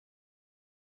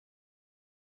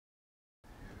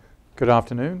Good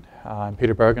afternoon. I'm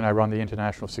Peter Bergen. I run the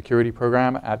International Security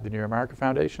Program at the New America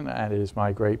Foundation, and it is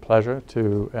my great pleasure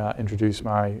to introduce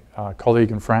my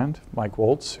colleague and friend, Mike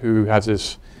Waltz, who has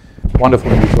this wonderful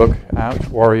new book out,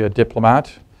 Warrior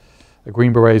Diplomat, the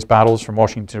Green Beret's Battles from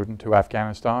Washington to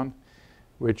Afghanistan,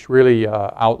 which really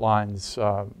outlines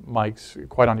Mike's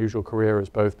quite unusual career as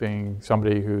both being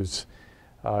somebody who's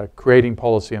creating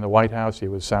policy in the White House. He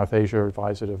was South Asia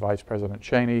advisor to Vice President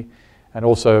Cheney, and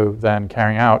also then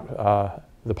carrying out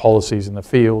the policies in the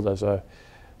field as a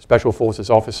special forces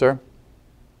officer.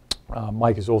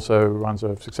 Mike is also runs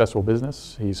a successful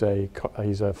business. He's a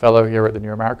fellow here at the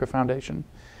New America Foundation.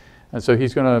 And so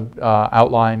he's going to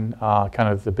outline kind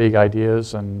of the big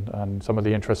ideas and some of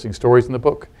the interesting stories in the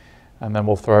book. And then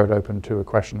we'll throw it open to a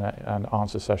question and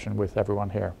answer session with everyone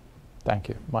here. Thank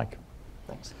you. Mike.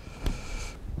 Thanks.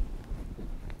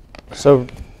 So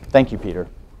thank you, Peter.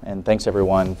 And thanks,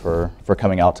 everyone, for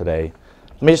coming out today.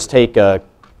 Let me just take a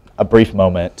brief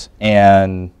moment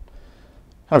and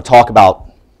kind of talk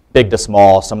about big to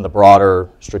small, some of the broader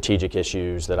strategic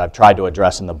issues that I've tried to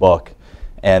address in the book,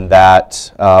 and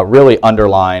that really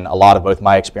underline a lot of both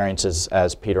my experiences,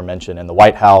 as Peter mentioned, in the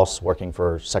White House, working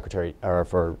for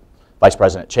Vice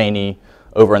President Cheney,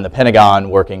 over in the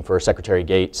Pentagon, working for Secretary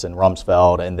Gates and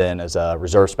Rumsfeld, and then as a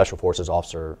Reserve Special Forces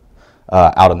officer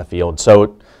out in the field.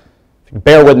 So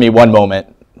bear with me one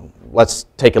moment. Let's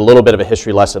take a little bit of a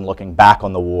history lesson looking back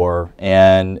on the war,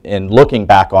 and in looking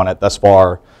back on it thus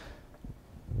far,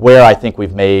 where I think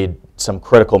we've made some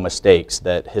critical mistakes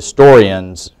that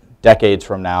historians decades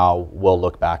from now will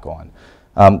look back on.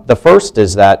 The first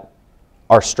is that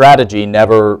our strategy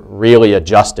never really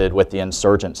adjusted with the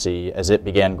insurgency as it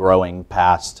began growing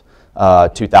past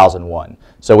 2001.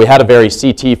 So we had a very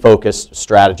CT-focused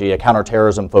strategy, a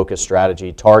counterterrorism-focused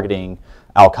strategy, targeting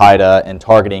al-Qaeda and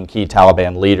targeting key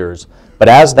Taliban leaders. But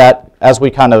as that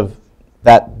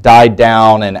died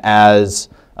down and as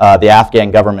the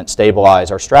Afghan government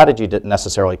stabilized, our strategy didn't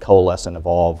necessarily coalesce and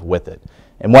evolve with it.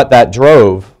 And what that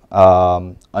drove,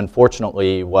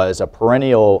 unfortunately, was a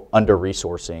perennial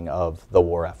under-resourcing of the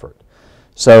war effort.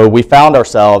 So we found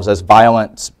ourselves, as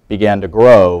violence began to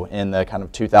grow in the kind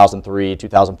of 2003,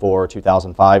 2004,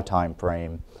 2005 time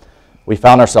frame, we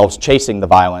found ourselves chasing the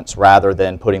violence rather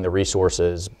than putting the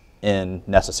resources in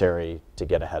necessary to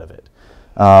get ahead of it.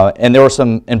 And there were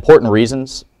some important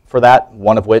reasons for that,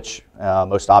 one of which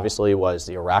most obviously was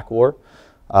the Iraq War.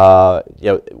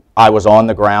 I was on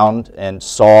the ground and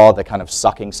saw the kind of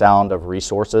sucking sound of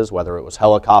resources, whether it was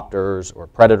helicopters or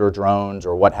Predator drones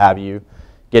or what have you,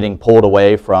 getting pulled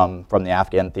away from the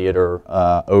Afghan theater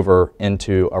over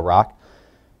into Iraq.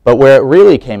 But where it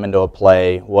really came into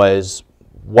play was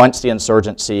once the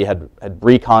insurgency had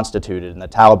reconstituted and the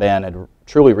Taliban had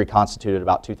truly reconstituted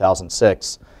about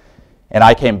 2006, and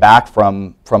I came back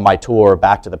from my tour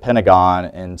back to the Pentagon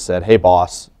and said, hey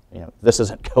boss, this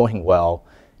isn't going well,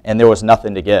 and there was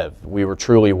nothing to give. We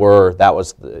that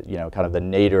was the, kind of the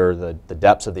nadir, the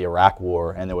depths of the Iraq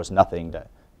war, and there was nothing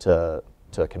to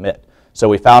commit. So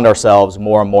we found ourselves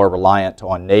more and more reliant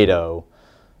on NATO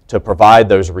to provide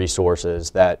those resources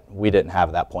that we didn't have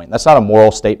at that point. That's not a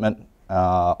moral statement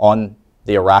on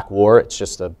the Iraq war. It's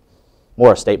just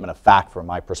more a statement of fact from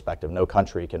my perspective. No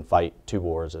country can fight two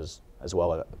wars as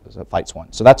well as it fights one.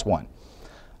 So that's one.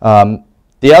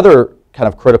 The other kind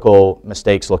of critical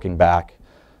mistakes looking back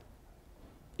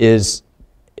is,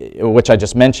 which I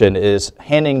just mentioned, is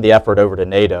handing the effort over to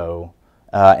NATO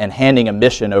and handing a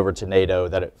mission over to NATO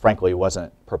that it frankly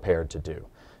wasn't prepared to do.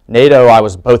 NATO, I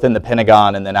was both in the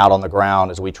Pentagon and then out on the ground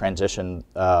as we transitioned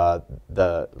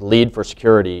the lead for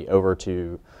security over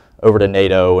to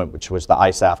NATO, which was the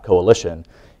ISAF coalition.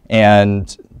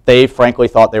 And they frankly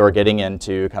thought they were getting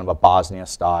into kind of a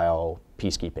Bosnia-style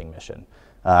peacekeeping mission.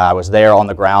 I was there on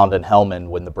the ground in Helmand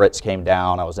when the Brits came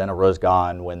down. I was in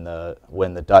Aruzgan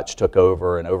when the Dutch took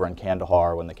over, and over in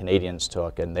Kandahar when the Canadians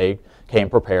took, and they came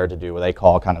prepared to do what they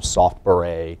call kind of soft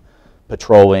beret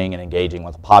patrolling and engaging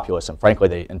with the populace. And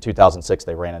frankly, in 2006,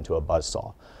 they ran into a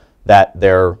buzzsaw that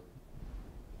their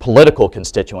political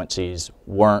constituencies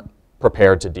weren't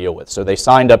prepared to deal with. So they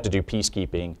signed up to do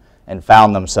peacekeeping and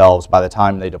found themselves, by the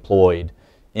time they deployed,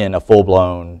 in a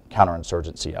full-blown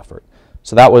counterinsurgency effort.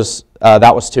 So that was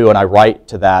two, and I write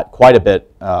to that quite a bit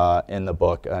in the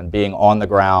book, and being on the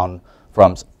ground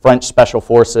from French special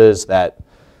forces that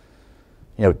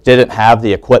didn't have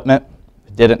the equipment,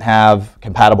 didn't have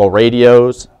compatible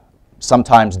radios,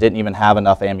 sometimes didn't even have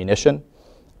enough ammunition,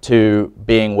 to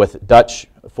being with Dutch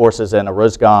forces in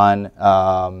Aruzgan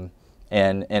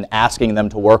and asking them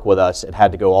to work with us. It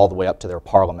had to go all the way up to their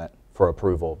parliament for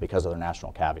approval because of their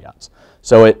national caveats.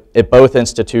 So it both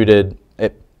instituted,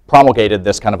 it promulgated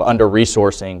this kind of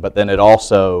under-resourcing, but then it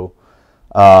also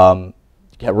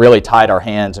really tied our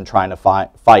hands in trying to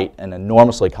fight an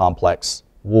enormously complex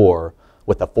war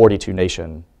with a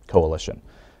 42-nation coalition.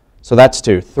 So that's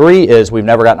 2. 3 is we've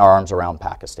never gotten our arms around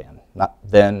Pakistan, not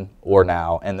then or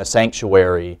now, and the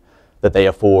sanctuary that they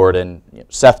afford. And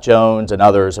Seth Jones and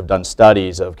others have done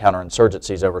studies of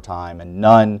counterinsurgencies over time, and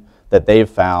none that they've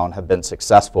found have been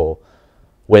successful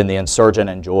when the insurgent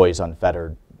enjoys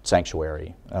unfettered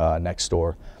sanctuary next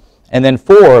door. And then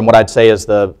 4, and what I'd say is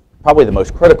probably the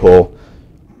most critical,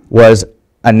 was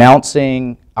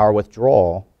announcing our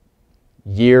withdrawal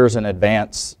years in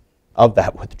advance of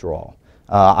that withdrawal.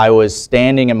 I was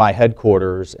standing in my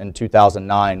headquarters in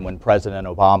 2009 when President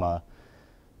Obama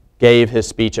gave his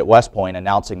speech at West Point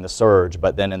announcing the surge,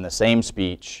 but then in the same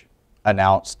speech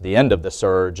announced the end of the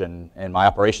surge, and my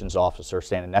operations officer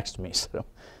standing next to me. So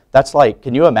that's like,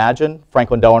 can you imagine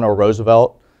Franklin Delano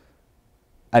Roosevelt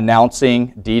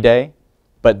announcing D-Day,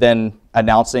 but then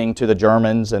announcing to the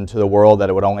Germans and to the world that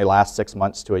it would only last 6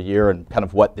 months to a year, and kind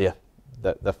of what the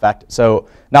effect. So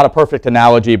not a perfect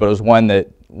analogy, but it was one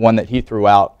that he threw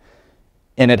out,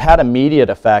 and it had immediate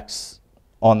effects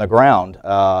on the ground.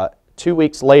 2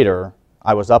 weeks later,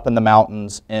 I was up in the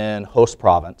mountains in Host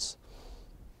Province,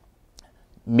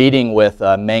 meeting with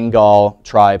a Mangal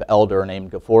tribe elder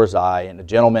named Gaforzai, and a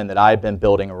gentleman that I had been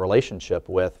building a relationship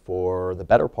with for the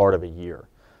better part of a year.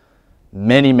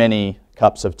 Many, many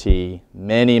cups of tea,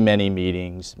 many, many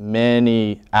meetings,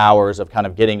 many hours of kind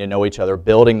of getting to know each other,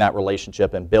 building that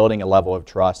relationship and building a level of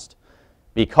trust,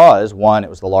 because 1, it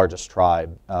was the largest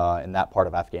tribe in that part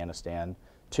of Afghanistan.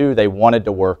 2, they wanted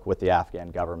to work with the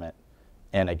Afghan government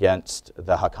and against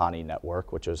the Haqqani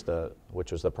network, which was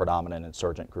the predominant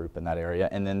insurgent group in that area.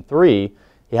 And then 3,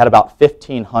 he had about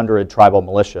 1,500 tribal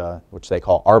militia, which they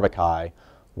call Arbakai,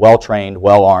 well-trained,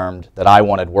 well-armed, that I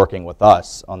wanted working with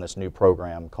us on this new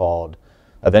program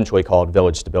eventually called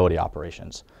Village Stability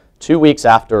Operations. 2 weeks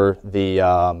after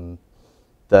the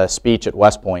speech at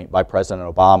West Point by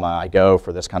President Obama, I go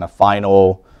for this kind of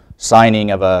final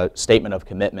signing of a statement of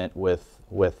commitment with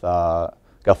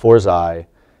Gaforzai,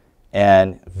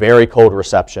 and very cold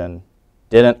reception,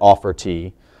 didn't offer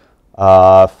tea.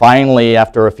 Finally,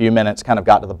 after a few minutes, kind of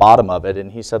got to the bottom of it,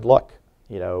 and he said, look,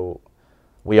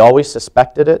 we always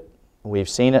suspected it, we've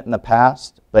seen it in the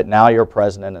past, but now your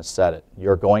president has said it.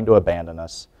 You're going to abandon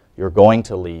us, you're going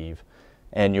to leave,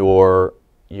 and the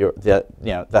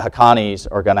Haqqanis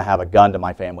are going to have a gun to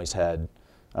my family's head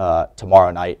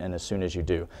tomorrow night, and as soon as you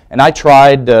do. And I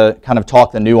tried to kind of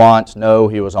talk the nuance. No,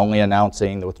 he was only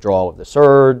announcing the withdrawal of the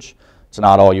surge. It's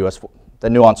not all U.S. The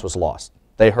nuance was lost.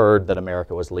 They heard that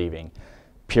America was leaving,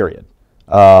 period.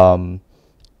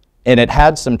 And it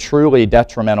had some truly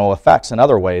detrimental effects in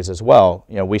other ways as well.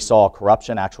 We saw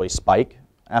corruption actually spike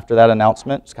after that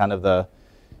announcement. It's kind of the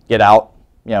get out,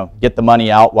 get the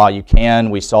money out while you can.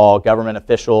 We saw government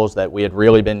officials that we had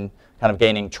really been kind of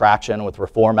gaining traction with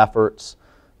reform efforts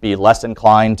be less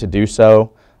inclined to do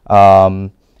so.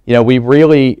 We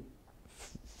really,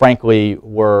 frankly,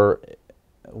 were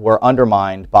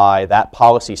undermined by that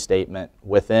policy statement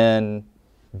within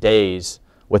days,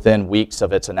 within weeks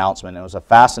of its announcement. It was a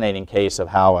fascinating case of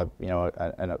how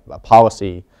a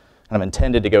policy kind of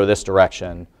intended to go this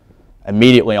direction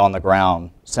immediately on the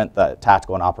ground sent the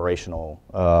tactical and operational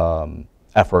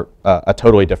effort a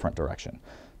totally different direction.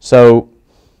 So,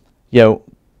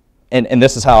 and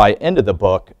this is how I ended the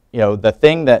book. The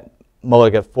thing that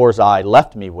Mullah Gaforzai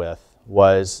left me with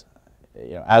was,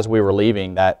 as we were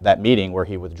leaving that meeting where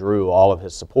he withdrew all of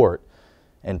his support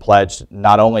and pledged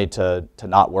not only to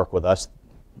not work with us,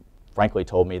 frankly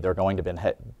told me they're going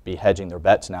to be hedging their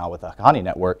bets now with the Haqqani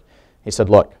network. He said,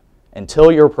 look,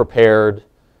 until you're prepared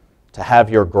to have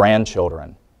your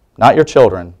grandchildren, not your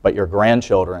children, but your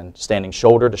grandchildren standing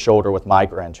shoulder to shoulder with my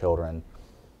grandchildren,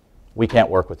 we can't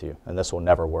work with you, and this will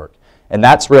never work. And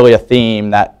that's really a theme,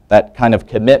 that kind of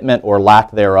commitment or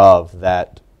lack thereof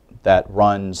that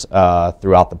runs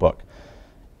throughout the book.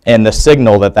 And the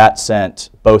signal that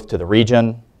sent both to the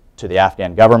region, to the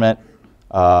Afghan government,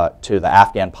 to the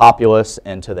Afghan populace,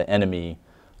 and to the enemy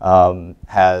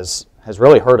has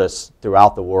really hurt us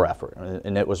throughout the war effort.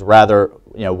 And it was rather,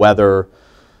 whether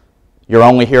you're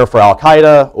only here for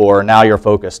Al-Qaeda, or now you're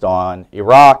focused on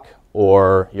Iraq,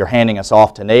 or you're handing us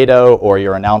off to NATO, or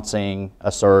you're announcing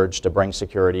a surge to bring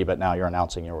security, but now you're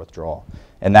announcing your withdrawal.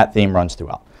 And that theme runs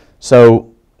throughout.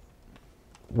 So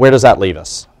where does that leave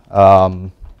us?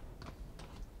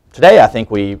 Today, I think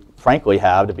we frankly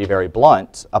have, to be very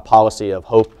blunt, a policy of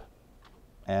hope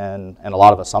and a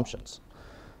lot of assumptions.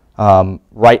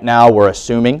 Right now, we're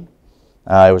assuming,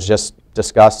 it was just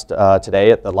discussed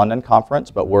today at the London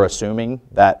conference, but we're assuming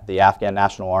that the Afghan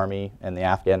National Army and the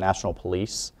Afghan National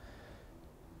Police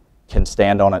can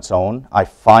stand on its own. I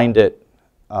find it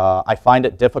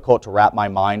difficult to wrap my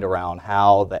mind around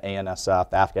how the ANSF,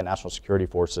 the Afghan National Security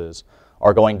Forces,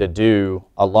 are going to do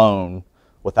alone,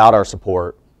 without our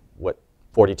support, what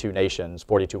 42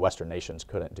 Western nations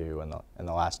couldn't do in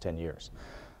the last 10 years.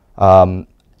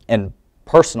 And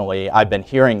personally, I've been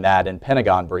hearing that in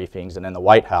Pentagon briefings and in the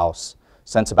White House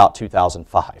since about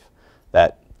 2005,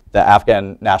 that the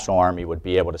Afghan National Army would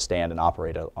be able to stand and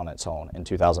operate on its own. In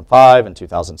 2005, in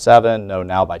 2007, no,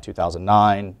 now by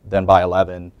 2009, then by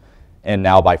 11, and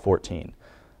now by 14.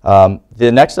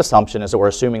 The next assumption is that we're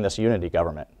assuming this unity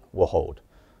government will hold.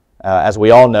 As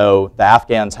we all know, the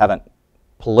Afghans haven't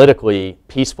politically,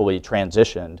 peacefully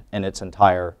transitioned in its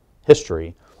entire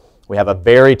history. We have a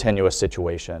very tenuous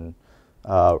situation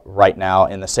right now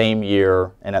in the same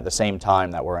year and at the same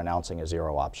time that we're announcing a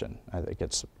zero option. I think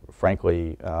it's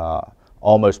frankly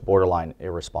almost borderline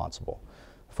irresponsible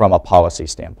from a policy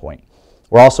standpoint.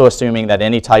 We're also assuming that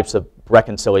any types of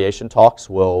reconciliation talks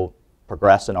will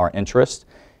progress in our interest.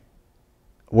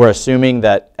 We're assuming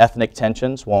that ethnic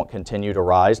tensions won't continue to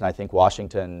rise, and I think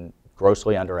Washington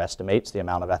grossly underestimates the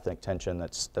amount of ethnic tension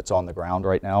that's on the ground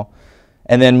right now.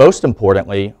 And then most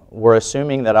importantly, we're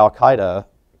assuming that Al-Qaeda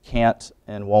can't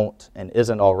and won't and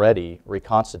isn't already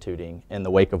reconstituting in the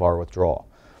wake of our withdrawal.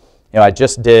 You know, I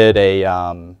just did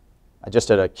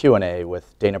a Q&A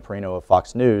with Dana Perino of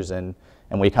Fox News, and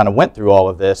we kind of went through all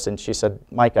of this, and she said,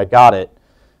 "Mike, I got it.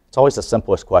 It's always the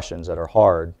simplest questions that are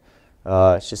hard."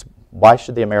 She said, "Why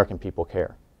should the American people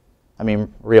care?" I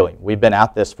mean, really, we've been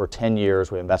at this for 10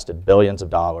 years. We invested billions of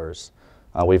dollars.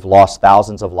 We've lost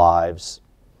thousands of lives.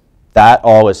 That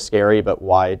all is scary, but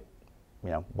why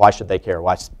should they care?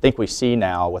 Well, I think we see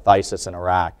now with ISIS in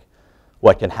Iraq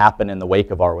what can happen in the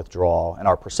wake of our withdrawal and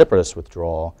our precipitous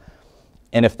withdrawal.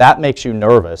 And if that makes you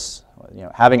nervous,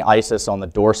 having ISIS on the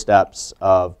doorsteps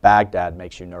of Baghdad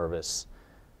makes you nervous.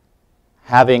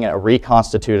 Having a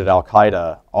reconstituted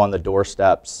Al-Qaeda on the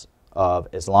doorsteps of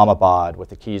Islamabad with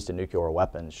the keys to nuclear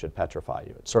weapons should petrify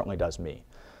you. It certainly does me.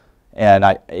 And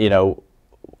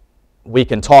we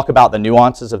can talk about the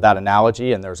nuances of that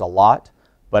analogy, and there's a lot,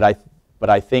 but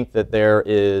I think that there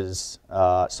is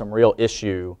some real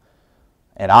issue,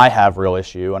 and I have real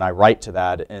issue, and I write to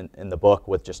that in the book,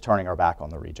 with just turning our back on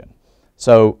the region.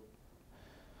 So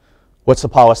what's the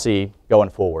policy going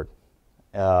forward?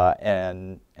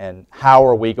 And how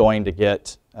are we going to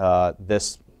get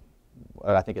this,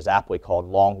 what I think is aptly called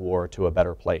long war, to a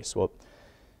better place? Well,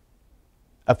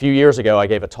 a few years ago, I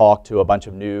gave a talk to a bunch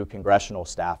of new congressional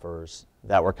staffers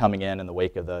that were coming in the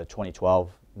wake of the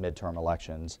 2012 midterm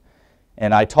elections.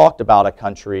 And I talked about a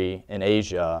country in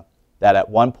Asia that at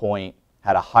one point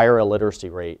had a higher illiteracy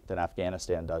rate than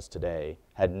Afghanistan does today,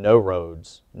 had no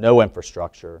roads, no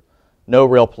infrastructure, no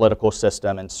real political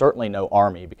system, and certainly no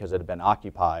army, because it had been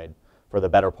occupied for the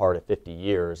better part of 50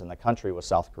 years, and the country was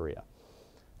South Korea.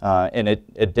 And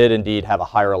it did indeed have a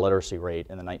higher illiteracy rate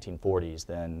in the 1940s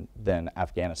than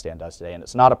Afghanistan does today. And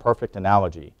it's not a perfect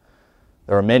analogy.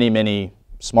 There are many, many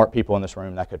smart people in this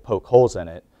room that could poke holes in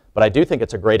it, but I do think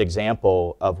it's a great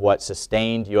example of what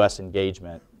sustained U.S.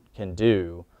 engagement can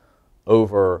do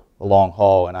over the long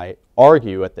haul. And I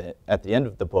argue at the end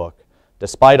of the book,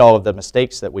 despite all of the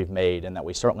mistakes that we've made and that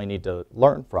we certainly need to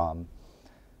learn from,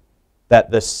 that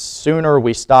the sooner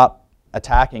we stop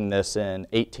attacking this in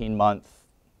 18-month,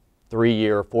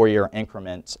 3-year, 4-year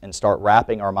increments and start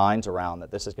wrapping our minds around that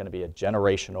this is going to be a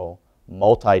generational,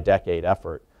 multi-decade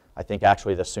effort, I think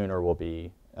actually the sooner we'll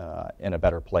be in a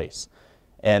better place.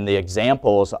 And the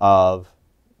examples of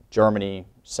Germany,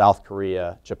 South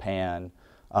Korea, Japan,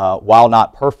 while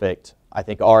not perfect, I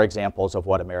think are examples of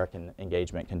what American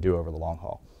engagement can do over the long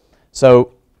haul.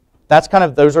 So that's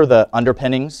those are the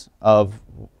underpinnings of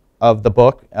the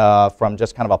book from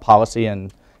just kind of a policy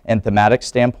and thematic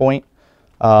standpoint.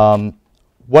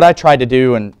 What I tried to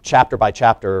do in chapter by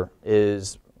chapter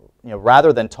is,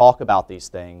 rather than talk about these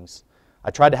things,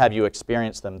 I tried to have you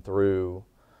experience them through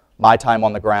my time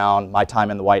on the ground, my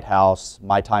time in the White House,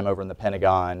 my time over in the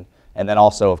Pentagon, and then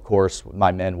also, of course,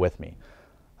 my men with me.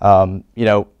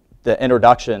 The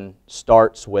introduction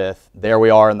starts with, there we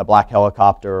are in the black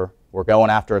helicopter, we're going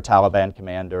after a Taliban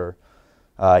commander.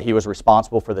 He was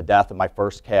responsible for the death of my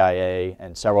first KIA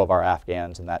and several of our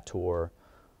Afghans in that tour.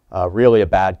 Really a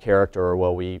bad character.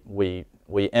 Well,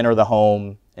 we enter the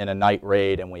home in a night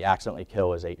raid and we accidentally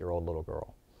kill his 8-year-old little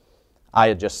girl. I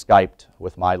had just Skyped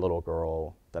with my little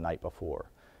girl the night before.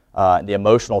 the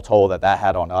emotional toll that that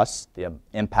had on us, the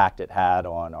impact it had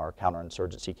on our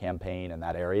counterinsurgency campaign in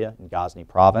that area, in Ghazni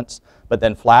province. But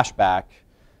then flashback,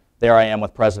 there I am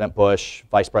with President Bush,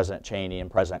 Vice President Cheney, and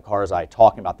President Karzai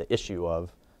talking about the issue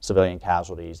of civilian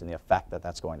casualties and the effect that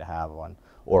that's going to have on,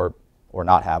 or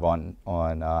not have on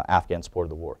Afghan support of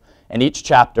the war. And each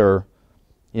chapter,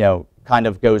 kind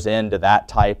of goes into that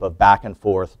type of back and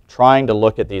forth, trying to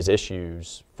look at these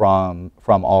issues from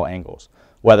all angles.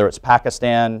 Whether it's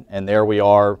Pakistan, and there we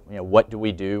are, what do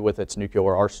we do with its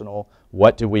nuclear arsenal?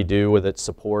 What do we do with its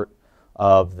support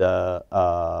of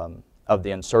the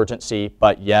insurgency,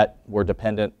 but yet we're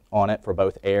dependent on it for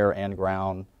both air and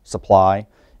ground supply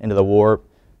into the war.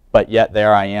 But yet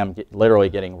there I am literally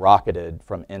getting rocketed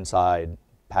from inside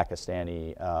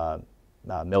Pakistani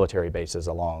military bases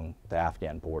along the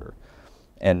Afghan border.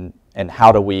 And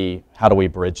how do we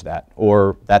bridge that?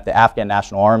 Or that the Afghan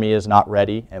National Army is not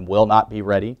ready and will not be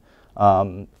ready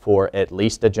for at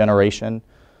least a generation.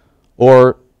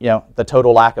 Or the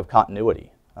total lack of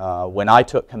continuity. When I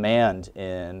took command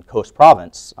in Khost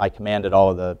Province, I commanded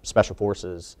all of the special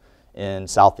forces in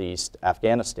southeast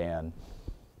Afghanistan.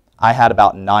 I had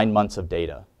about 9 months of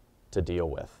data to deal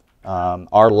with.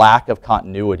 Our lack of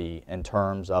continuity in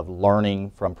terms of learning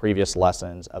from previous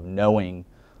lessons, of knowing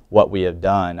what we have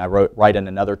done. I write in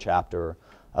another chapter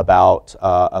about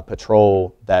a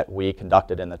patrol that we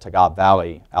conducted in the Tagab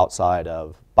Valley outside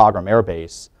of Bagram Air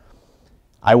Base.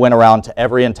 I went around to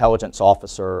every intelligence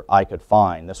officer I could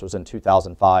find. This was in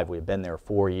 2005. We had been there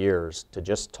 4 years, to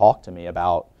just talk to me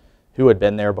about who had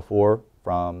been there before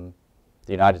from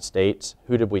the United States,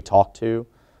 who did we talk to,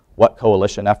 what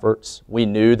coalition efforts. We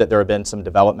knew that there had been some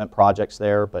development projects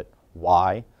there, but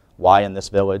why? Why in this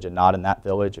village and not in that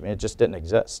village? I mean, it just didn't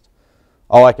exist.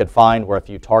 All I could find were a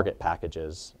few target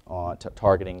packages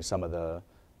targeting some of the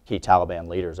key Taliban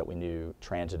leaders that we knew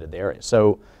transited the area.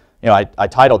 So, I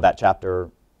titled that chapter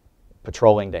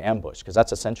Patrolling to Ambush, because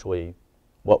that's essentially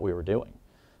what we were doing.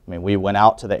 I mean, we went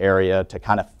out to the area to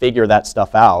kind of figure that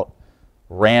stuff out,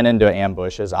 ran into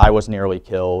ambushes. I was nearly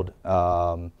killed.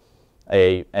 An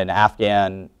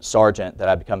Afghan sergeant that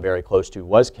I'd become very close to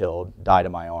was killed, died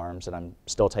in my arms, and I'm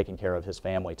still taking care of his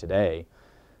family today.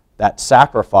 That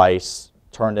sacrifice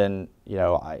turned in,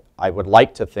 I would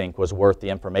like to think was worth the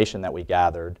information that we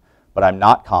gathered, but I'm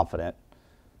not confident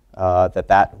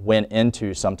that went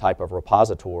into some type of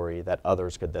repository that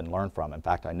others could then learn from. In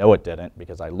fact, I know it didn't,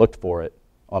 because I looked for it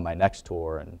on my next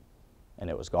tour and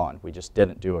it was gone. We just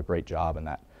didn't do a great job in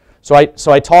that. So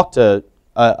I talked to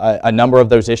a number of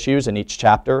those issues in each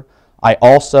chapter. I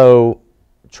also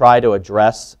try to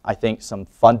address, I think, some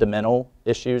fundamental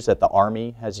issues that the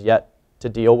Army has yet to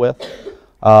deal with.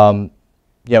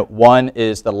 One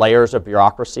is the layers of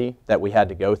bureaucracy that we had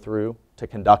to go through to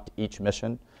conduct each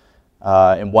mission.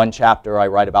 In one chapter, I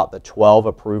write about the 12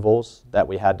 approvals that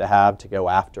we had to have to go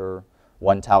after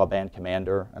one Taliban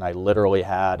commander, and I literally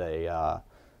had a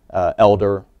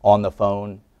elder on the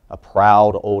phone, a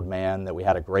proud old man that we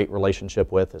had a great relationship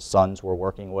with. His sons were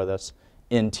working with us,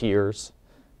 in tears,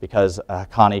 because a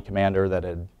Haqqani commander that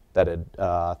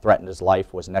had threatened his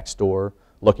life was next door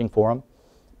looking for him,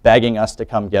 begging us to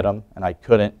come get him, and I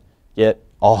couldn't get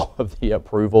all of the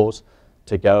approvals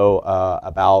to go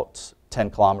about 10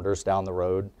 kilometers down the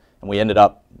road. And we ended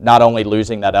up not only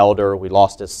losing that elder, we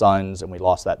lost his sons, and we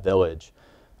lost that village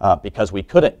because we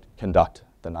couldn't conduct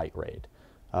the night raid.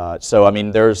 So, I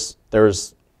mean, there's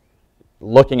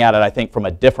looking at it, I think, from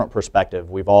a different perspective.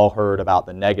 We've all heard about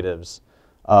the negatives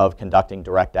of conducting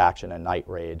direct action and night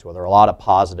raids. Well, there are a lot of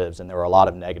positives, and there are a lot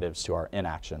of negatives to our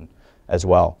inaction as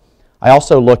well. I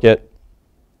also look at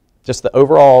just the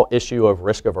overall issue of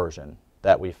risk aversion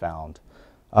that we found.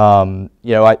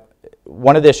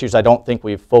 One of the issues I don't think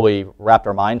we've fully wrapped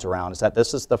our minds around is that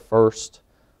this is the first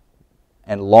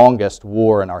and longest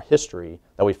war in our history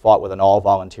that we fought with an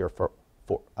all-volunteer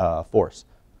force.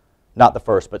 Not the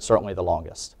first, but certainly the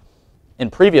longest. In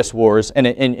previous wars,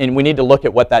 and we need to look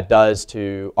at what that does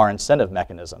to our incentive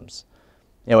mechanisms.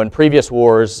 In previous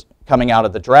wars, coming out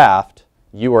of the draft,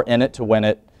 you were in it to win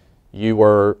it. You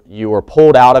were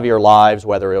pulled out of your lives,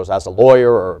 whether it was as a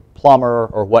lawyer or plumber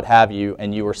or what have you,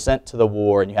 and you were sent to the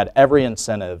war, and you had every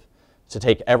incentive to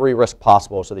take every risk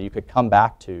possible so that you could come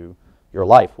back to your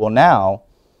life. Well, now,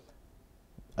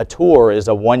 a tour is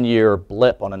a one-year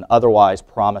blip on an otherwise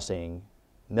promising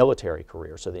military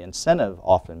career. So the incentive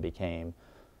often became,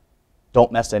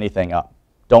 don't mess anything up.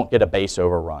 Don't get a base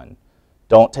overrun.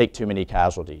 Don't take too many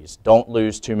casualties. Don't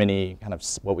lose too many kind of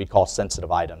what we call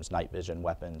sensitive items, night vision,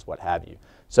 weapons, what have you.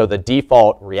 So the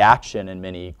default reaction in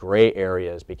many gray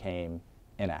areas became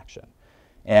inaction.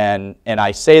 And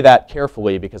I say that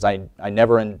carefully because I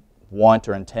never want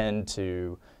or intend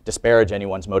to disparage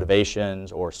anyone's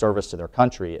motivations or service to their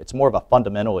country. It's more of a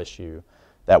fundamental issue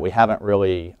that we haven't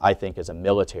really, I think, as a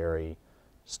military,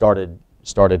 started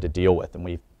to deal with,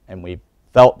 and we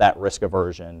felt that risk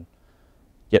aversion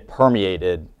get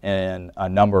permeated in a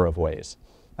number of ways.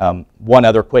 One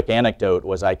other quick anecdote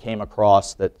was I came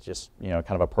across that just, kind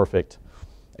of a perfect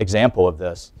example of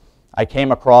this. I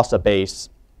came across a base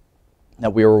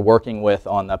that we were working with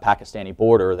on the Pakistani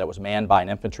border that was manned by an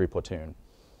infantry platoon.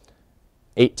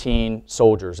 18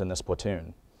 soldiers in this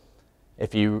platoon.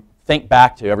 If you think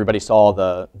back to, everybody saw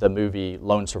the movie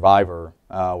Lone Survivor,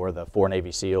 where the 4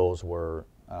 Navy SEALs were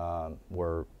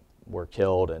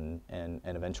killed and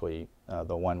eventually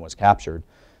the one was captured.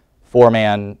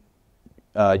 4-man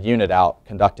unit out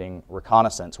conducting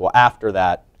reconnaissance. Well, after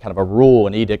that, kind of a rule,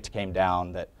 an edict came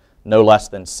down that no less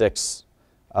than 6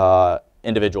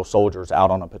 individual soldiers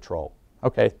out on a patrol.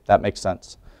 Okay, that makes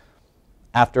sense.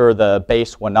 After the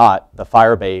base Wanat, the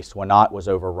fire base Wanat was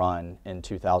overrun in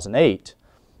 2008,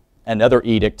 another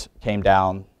edict came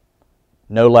down,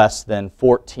 no less than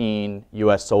 14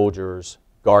 U.S. soldiers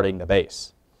guarding the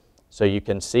base. So you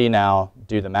can see now,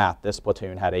 do the math, this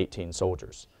platoon had 18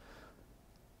 soldiers.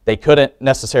 They couldn't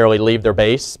necessarily leave their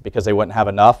base because they wouldn't have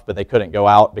enough, but they couldn't go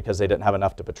out because they didn't have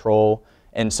enough to patrol.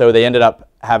 And so they ended up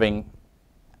having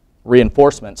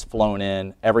reinforcements flown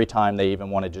in every time they even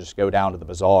wanted to just go down to the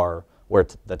bazaar, where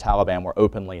the Taliban were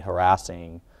openly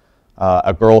harassing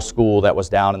a girls' school that was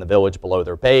down in the village below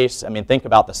their base. I mean, think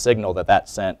about the signal that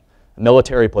sent.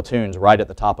 Military platoons right at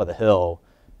the top of the hill,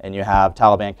 and you have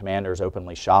Taliban commanders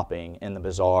openly shopping in the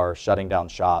bazaar, shutting down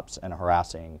shops and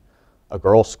harassing a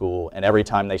girls' school. And every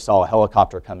time they saw a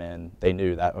helicopter come in, they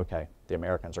knew that, okay, the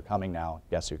Americans are coming now.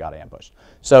 Guess who got ambushed?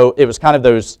 So it was kind of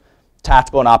those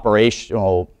tactical and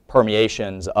operational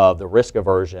permeations of the risk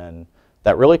aversion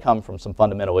that really come from some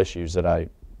fundamental issues that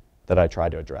I try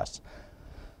to address.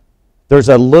 There's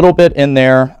a little bit in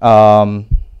there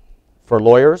for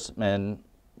lawyers and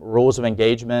rules of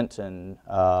engagement and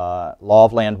law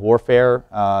of land warfare.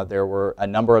 There were a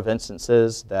number of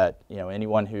instances that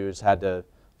anyone who's had to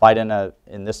fight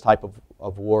in this type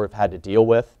of war have had to deal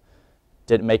with.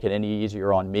 Didn't make it any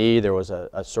easier on me. There was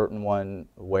a certain one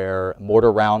where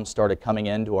mortar rounds started coming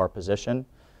into our position,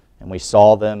 and we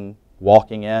saw them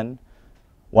walking in.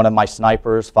 One of my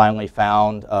snipers finally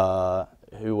found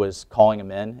who was calling him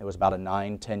in. It was about a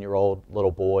 9, 10-year-old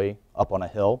little boy up on a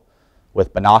hill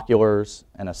with binoculars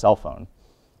and a cell phone.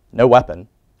 No weapon,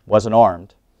 wasn't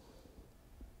armed,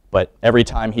 but every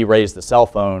time he raised the cell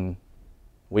phone,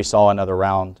 we saw another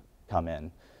round come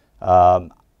in.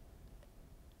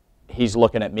 He's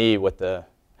looking at me with the,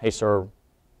 hey sir,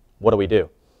 what do we do?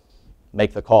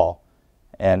 Make the call.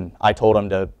 And I told him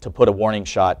to put a warning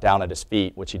shot down at his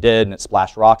feet, which he did, and it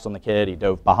splashed rocks on the kid. He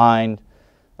dove behind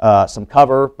some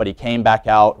cover, but he came back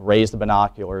out, raised the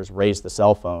binoculars, raised the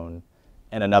cell phone,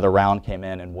 and another round came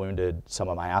in and wounded some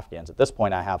of my Afghans. At this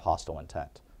point, I have hostile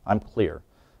intent. I'm clear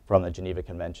from the Geneva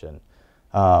Convention.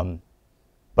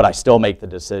 But I still make the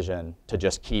decision to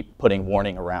just keep putting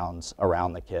warning rounds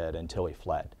around the kid until he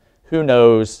fled. Who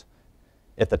knows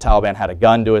if the Taliban had a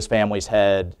gun to his family's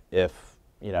head, if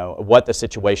what the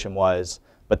situation was,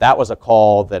 but that was a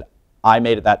call that I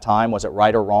made at that time. Was it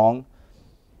right or wrong?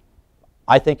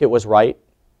 I think it was right.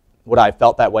 Would I have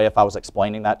felt that way if I was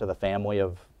explaining that to the family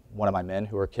of one of my men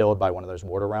who were killed by one of those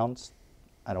mortar rounds?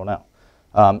 I don't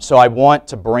know. So I want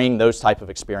to bring those type of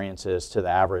experiences to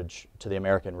the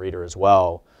American reader as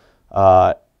well,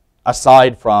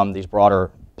 aside from these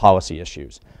broader policy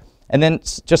issues. And then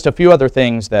just a few other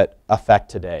things that affect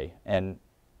today, and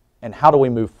how do we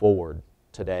move forward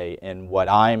today in what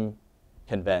I'm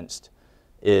convinced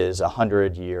is a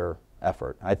 100-year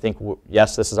effort. I think,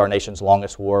 yes, this is our nation's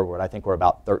longest war, but I think we're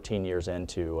about 13 years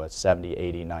into a 70,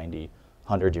 80, 90,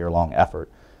 100-year-long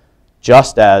effort,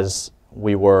 just as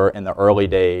we were in the early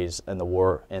days in the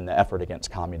war, in the effort against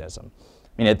communism.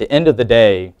 I mean, at the end of the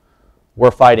day,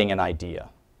 we're fighting an idea.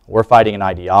 We're fighting an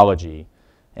ideology,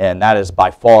 and that is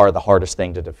by far the hardest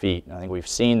thing to defeat. And I think we've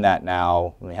seen that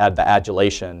now. We had the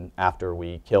adulation after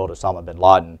we killed Osama bin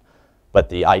Laden, but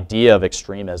the idea of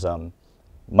extremism,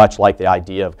 much like the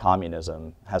idea of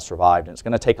communism, has survived, and it's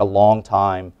going to take a long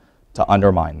time to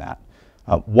undermine that.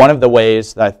 One of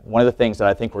the things that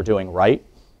I think we're doing right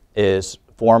is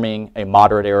forming a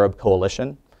moderate Arab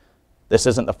coalition. This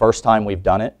isn't the first time we've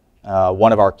done it.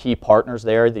 One of our key partners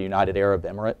there, the United Arab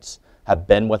Emirates, have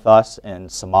been with us in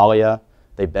Somalia.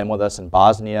 They've been with us in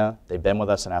Bosnia. They've been with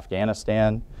us in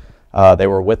Afghanistan. They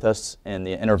were with us in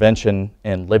the intervention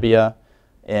in Libya.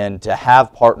 And to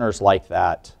have partners like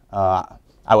that,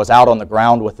 I was out on the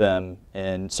ground with them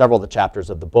in several of the chapters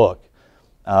of the book.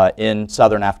 in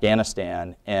southern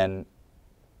Afghanistan. And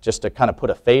just to kind of put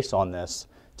a face on this,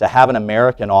 to have an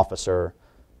American officer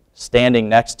standing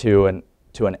next to an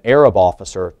Arab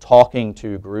officer talking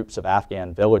to groups of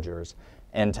Afghan villagers,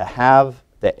 and to have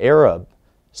the Arab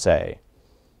say,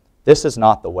 this is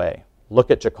not the way.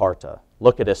 Look at Jakarta,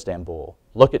 look at Istanbul,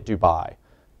 look at Dubai.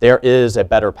 There is a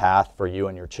better path for you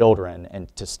and your children,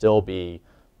 and to still be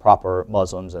proper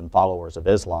Muslims and followers of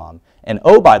Islam. And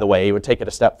oh, by the way, he would take it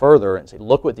a step further and say,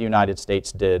 look what the United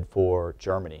States did for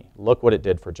Germany. Look what it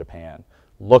did for Japan.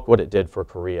 Look what it did for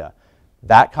Korea.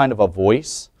 That kind of a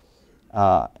voice,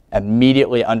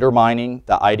 immediately undermining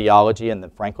the ideology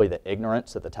and, frankly, the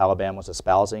ignorance that the Taliban was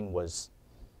espousing, was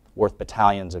worth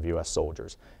battalions of U.S.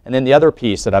 soldiers. And then the other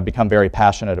piece that I've become very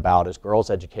passionate about is girls'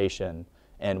 education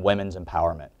and women's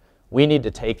empowerment. We need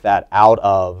to take that out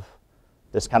of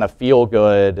this kind of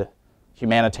feel-good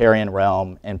humanitarian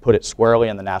realm and put it squarely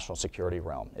in the national security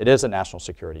realm. It is a national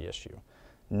security issue.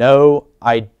 No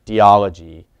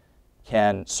ideology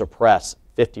can suppress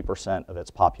 50% of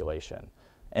its population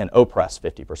and oppress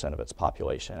 50% of its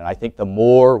population. And I think the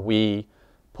more we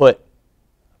put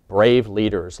brave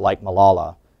leaders like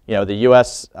Malala, you know, the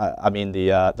U.S.,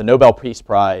 the Nobel Peace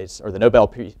Prize, or the Nobel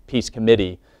Peace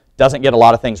Committee, doesn't get a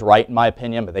lot of things right, in my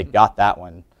opinion, but they got that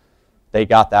one. They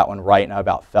got that one right, and I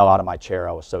about fell out of my chair.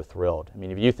 I was so thrilled. I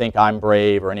mean, if you think I'm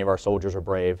brave or any of our soldiers are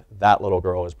brave, that little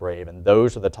girl is brave. And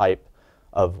those are the type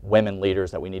of women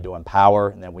leaders that we need to empower,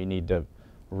 and that we need to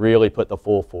really put the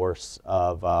full force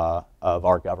of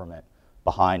our government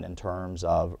behind in terms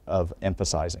of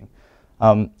emphasizing.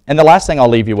 And the last thing I'll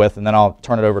leave you with, and then I'll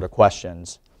turn it over to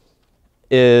questions,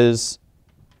 is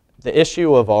the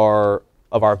issue of our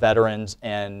veterans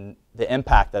and the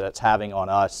impact that it's having on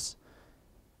us,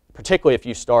 particularly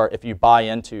if you buy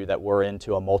into that we're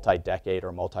into a multi-decade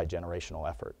or multi-generational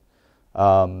effort.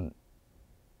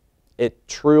 It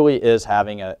truly is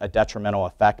having a detrimental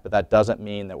effect, but that doesn't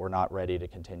mean that we're not ready to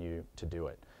continue to do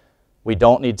it. We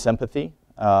don't need sympathy.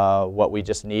 What we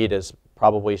just need is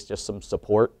probably just some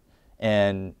support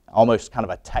and almost kind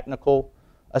of a technical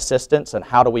assistance, and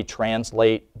how do we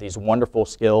translate these wonderful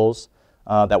skills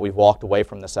that we've walked away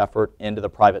from this effort into the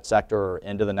private sector or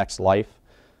into the next life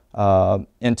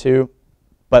into.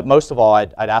 But most of all,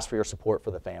 I'd ask for your support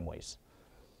for the families.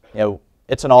 You know,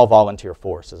 it's an all-volunteer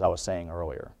force, as I was saying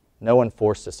earlier. No one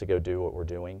forced us to go do what we're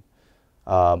doing,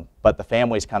 but the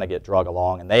families kind of get drug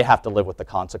along, and they have to live with the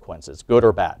consequences, good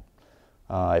or bad.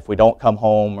 If we don't come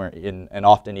home, and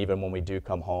often even when we do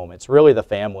come home, it's really the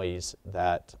families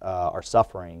that are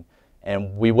suffering,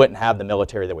 and we wouldn't have the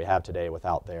military that we have today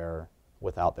without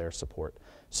their support.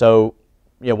 So,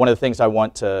 you know, one of the things I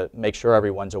want to make sure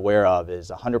everyone's aware of is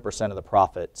 100% of the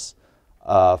profits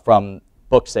from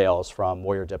book sales from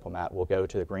Warrior Diplomat will go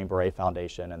to the Green Beret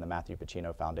Foundation and the Matthew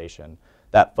Pacino Foundation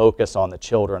that focus on the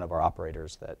children of our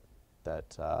operators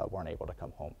that weren't able to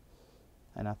come home.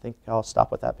 And I think I'll stop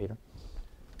with that, Peter.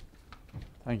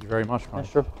 Thank you very much, Mike.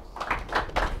 Yeah, sure.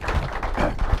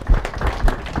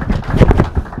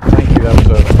 Thank you. That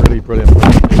was a really brilliant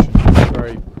presentation.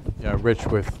 Very, rich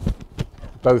with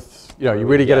both. You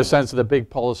really get a sense of the big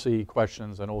policy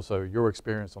questions and also your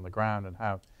experience on the ground and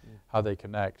how they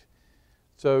connect.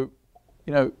 So,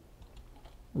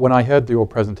 when I heard your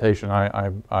presentation,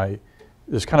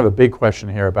 there's kind of a big question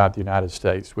here about the United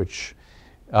States, which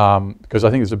because I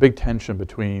think there's a big tension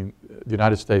between the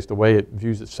United States, the way it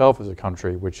views itself as a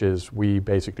country, which is we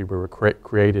basically were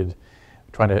created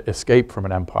trying to escape from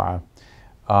an empire,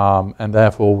 and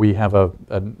therefore we have a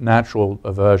natural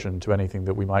aversion to anything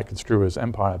that we might construe as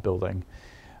empire building,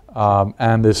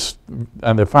 and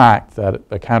the fact that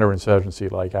a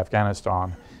counterinsurgency like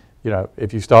Afghanistan,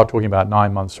 if you start talking about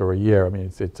 9 months or a year, I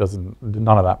mean,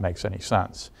 none of that makes any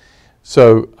sense.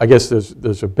 So I guess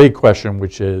there's a big question,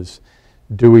 which is,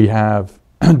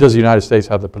 does the United States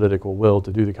have the political will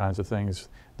to do the kinds of things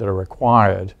that are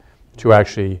required to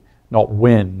actually not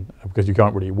win, because you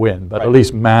can't really win, but at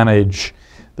least manage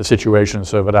the situation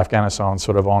so that Afghanistan's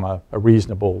sort of on a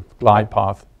reasonable glide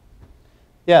path?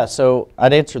 Yeah, so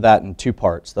I'd answer that in two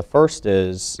parts. The first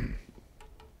is,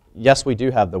 yes, we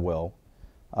do have the will,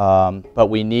 but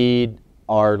we need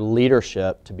our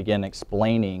leadership to begin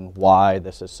explaining why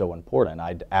this is so important.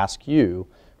 I'd ask you,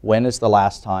 when is the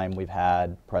last time we've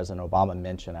had President Obama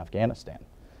mention Afghanistan?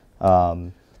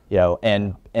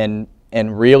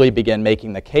 And really begin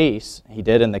making the case. He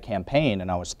did in the campaign, and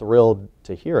I was thrilled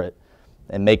to hear it,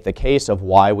 and make the case of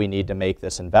why we need to make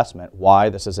this investment, why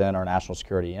this is in our national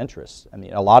security interests. I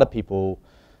mean, a lot of people,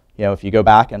 if you go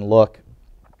back and look,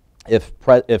 if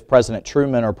President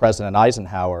Truman or President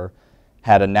Eisenhower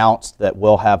had announced that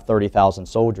we'll have 30,000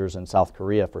 soldiers in South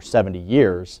Korea for 70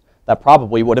 years, that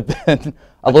probably would have been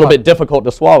a little bit difficult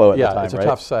to swallow at the time, Yeah, it's a right?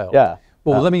 tough sell. Yeah.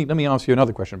 Well, let me ask you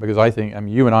another question, because I think, I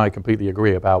mean, you and I completely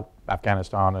agree about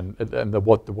Afghanistan and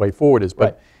what the way forward is, but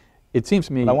Right. it seems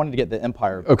to me. But I wanted to get the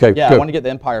empire. Okay, Yeah, good. I wanted to get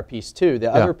the empire piece too.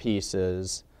 The other piece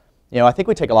is, I think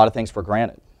we take a lot of things for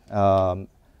granted. The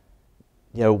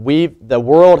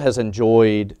world has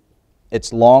enjoyed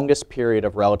its longest period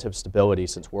of relative stability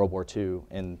since World War II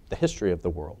in the history of the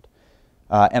world.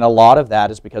 And a lot of that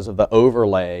is because of the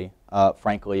overlay,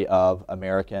 frankly, of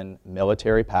American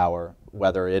military power,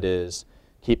 whether it is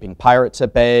keeping pirates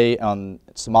at bay on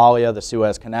Somalia, the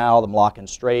Suez Canal, the Malaccan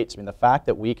Straits. I mean, the fact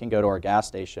that we can go to our gas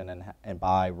station and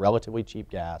buy relatively cheap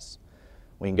gas.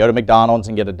 We can go to McDonald's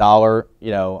and get $1,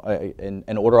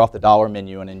 and order off the dollar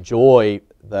menu and enjoy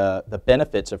the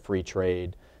benefits of free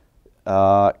trade.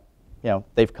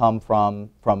 They've come from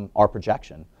our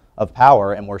projection of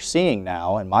power, and we're seeing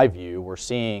now, in my view, we're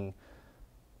seeing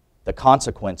the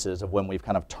consequences of when we've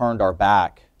kind of turned our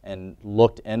back and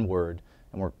looked inward,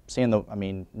 and we're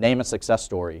seeing name a success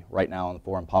story right now in the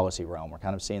foreign policy realm. We're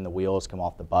kind of seeing the wheels come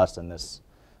off the bus in this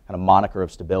kind of moniker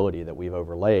of stability that we've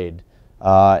overlaid.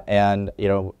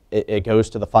 It goes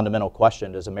to the fundamental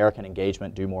question, does American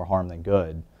engagement do more harm than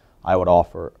good? I would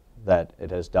offer that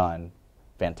it has done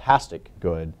fantastic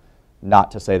good,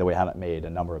 not to say that we haven't made a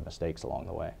number of mistakes along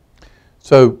the way.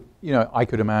 So, I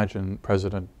could imagine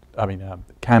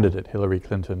candidate Hillary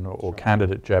Clinton or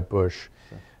candidate Jeb Bush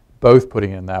both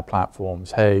putting in their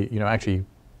platforms, hey, actually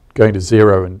going to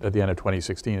zero at the end of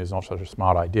 2016 is not such a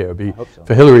smart idea. It would be, so.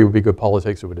 For Hillary, it would be good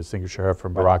politics. It would distinguish her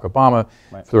from Barack Obama.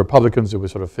 Right. For the Republicans, it would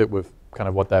sort of fit with kind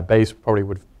of what their base probably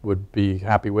would be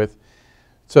happy with.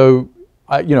 So,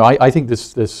 I think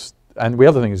this, and the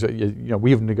other thing is,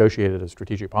 we've negotiated a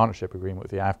strategic partnership agreement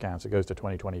with the Afghans that goes to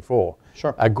 2024.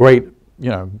 Sure. A great,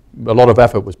 a lot of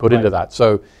effort was put into that.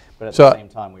 So, but at the same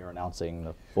time, we were announcing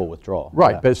the full withdrawal.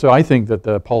 Right, Yeah. but so I think that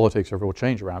the politics of real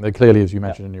change around there. Clearly, as you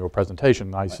mentioned in your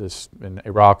presentation, ISIS in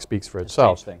Iraq speaks for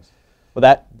itself. Changed things.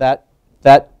 Well,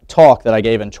 that talk that I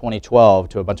gave in 2012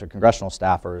 to a bunch of congressional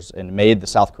staffers and made the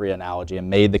South Korea analogy and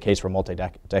made the case for a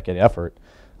multi-decade effort,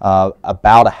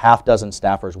 about a half dozen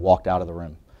staffers walked out of the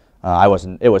room.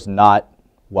 It was not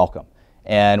welcome.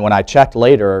 And when I checked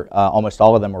later, almost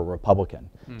all of them were Republican.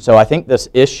 So I think this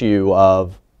issue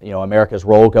of America's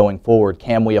role going forward,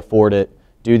 can we afford it?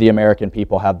 Do the American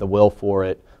people have the will for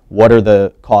it? What are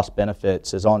the cost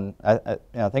benefits? Is on. I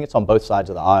think it's on both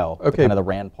sides of the aisle. Okay. Kind of the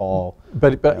Rand Paul.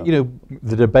 But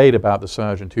the debate about the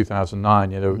surge in 2009,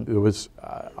 there was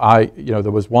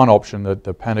there was one option that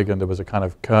the Pentagon, there was a kind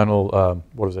of colonel,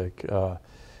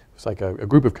 it's like a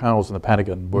group of colonels in the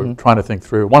Pentagon were trying to think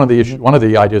through. One of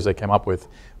the ideas they came up with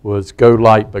was go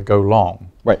light but go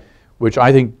long. Right. Which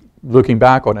I think, looking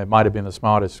back on it, might have been the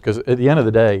smartest, because at the end of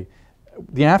the day,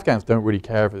 the Afghans don't really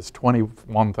care if it's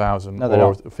 21,000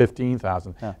 or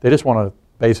 15,000. No. They just want to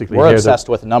basically We're hear obsessed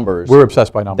with numbers. We're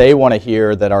obsessed by numbers. They want to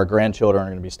hear that our grandchildren are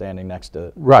going to be standing next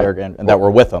to their and that we're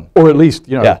with them. Or at least,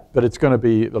 but it's going to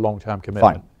be the long-term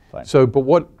commitment. Fine. So,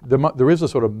 but there is a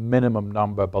sort of minimum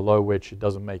number below which it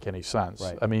doesn't make any sense.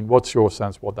 Right. I mean, what's your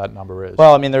sense what that number is?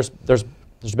 Well, I mean, there's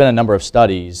been a number of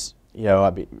studies.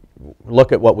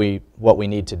 Look at what we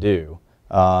need to do.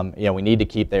 We need to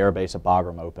keep the airbase at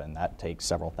Bagram open. That takes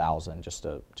several thousand just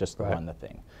to run the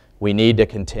thing. We need to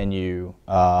continue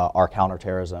our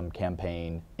counterterrorism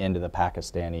campaign into the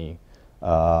Pakistani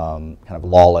kind of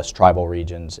lawless tribal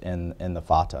regions in the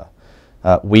Fatah.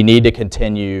 We need to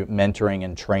continue mentoring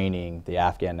and training the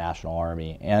Afghan National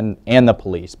Army and the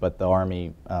police, but the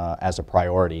Army as a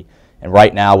priority. And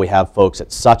right now we have folks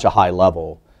at such a high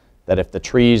level that if the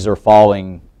trees are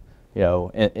falling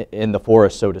in the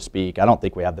forest, so to speak, I don't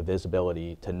think we have the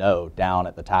visibility to know down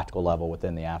at the tactical level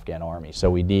within the Afghan Army. So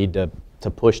we need to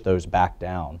push those back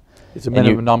down. It's a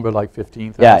minimum number like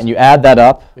 15,000? Yeah, and you add that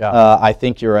up, I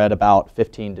think you're at about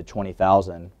 15 to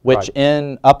 20,000, which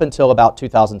up until about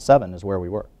 2007 is where we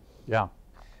were. Yeah.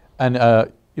 And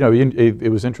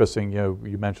it was interesting,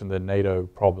 you mentioned the NATO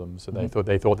problems, and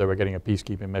they thought they were getting a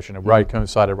peacekeeping mission. It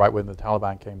coincided right when the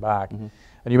Taliban came back.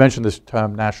 And you mentioned this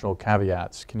term national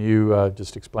caveats. Can you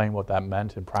just explain what that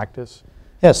meant in practice?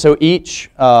 Yeah, so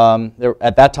each,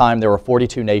 at that time there were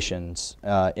 42 nations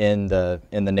in the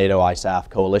NATO ISAF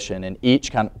coalition, and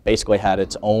each kind of basically had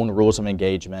its own rules of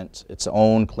engagement, its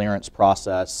own clearance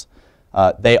process.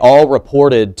 They all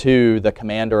reported to the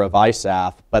commander of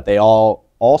ISAF, but they all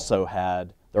also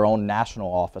had their own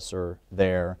national officer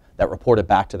there that reported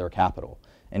back to their capital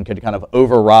and could kind of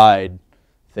override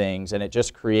things, and it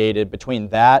just created, between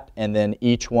that and then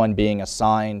each one being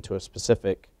assigned to a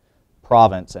specific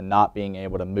province and not being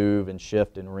able to move and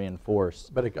shift and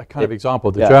reinforce. But a kind of example,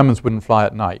 the Germans wouldn't fly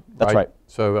at night, right? That's right.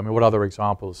 So, I mean, what other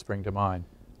examples spring to mind?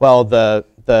 Well,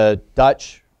 the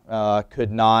Dutch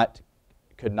could not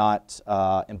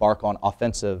embark on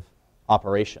offensive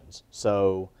operations.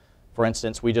 So, for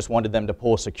instance, we just wanted them to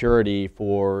pull security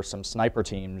for some sniper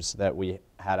teams that we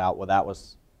had out. Well, that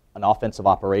was an offensive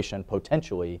operation,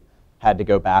 potentially had to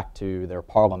go back to their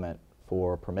parliament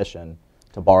for permission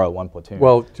to borrow one platoon.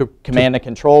 Well, command and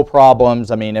control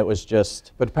problems, I mean, it was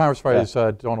just... But to paraphrase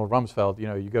Donald Rumsfeld, you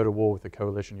know, you go to war with the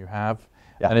coalition you have.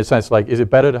 Yeah. And it's like, is it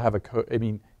better to have I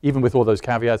mean, even with all those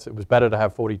caveats, it was better to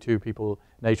have 42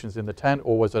 nations in the tent,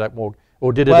 or was it more,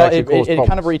 or did it actually cause problems? It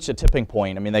kind of reached a tipping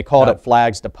point. I mean, they called it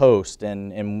flags to post,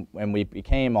 and we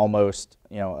became almost,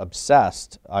 you know,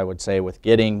 obsessed, I would say, with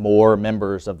getting more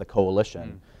members of the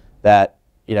coalition. That,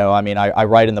 you know, I mean, I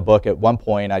write in the book at one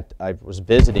point, I was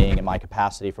visiting in my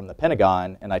capacity from the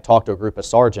Pentagon, and I talked to a group of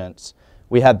sergeants.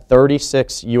 We had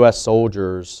 36 U.S.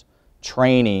 soldiers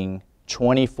training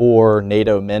 24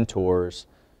 NATO mentors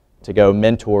to go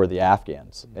mentor the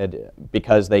Afghans,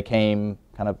 because they came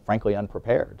kind of, frankly,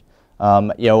 unprepared.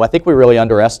 You know, I think we really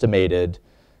underestimated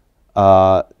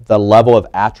the level of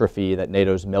atrophy that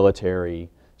NATO's military,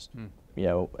 you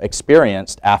know,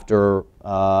 experienced after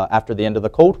the end of the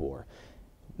Cold War.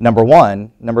 Number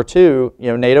one. Number two, you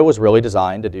know, NATO was really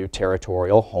designed to do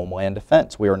territorial homeland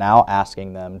defense. We are now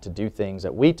asking them to do things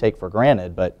that we take for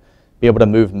granted, but be able to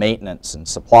move maintenance and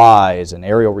supplies and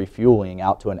aerial refueling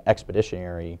out to an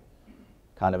expeditionary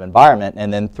kind of environment.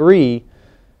 And then three,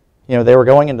 you know, they were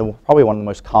going into probably one of the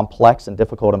most complex and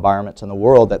difficult environments in the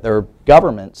world that their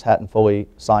governments hadn't fully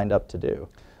signed up to do.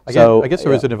 I guess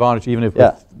there is an advantage, even if,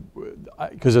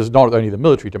 because there's not only the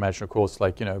military dimension, of course,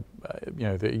 like, you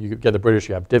get the British,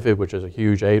 you have DFID, which is a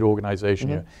huge aid organization,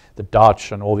 you know, the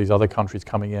Dutch and all these other countries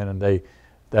coming in, and they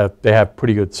have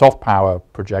pretty good soft power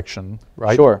projection,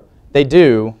 right? Sure, they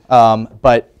do,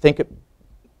 but think,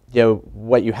 you know,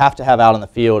 what you have to have out in the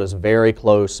field is very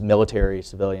close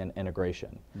military-civilian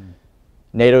integration.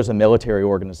 NATO's a military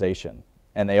organization,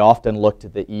 and they often look to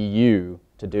the EU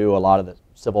to do a lot of the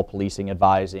civil policing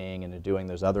advising and doing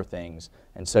those other things.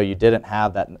 And so you didn't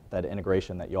have that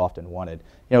integration that you often wanted.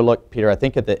 You know, look, Peter, I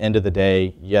think at the end of the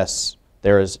day, yes,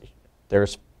 there's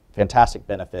fantastic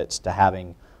benefits to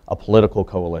having a political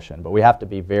coalition, but we have to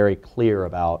be very clear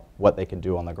about what they can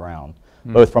do on the ground,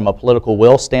 both from a political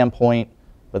will standpoint,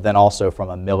 but then also from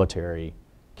a military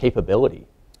capability.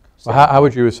 Well, how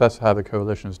would you assess how the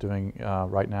coalition is doing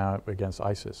right now against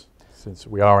ISIS, since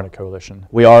we are in a coalition?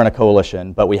 We are in a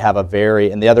coalition, but we have a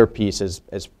and the other piece is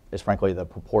frankly the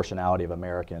proportionality of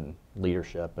American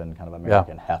leadership and kind of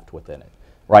American heft within it.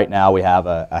 Right now we have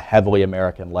a heavily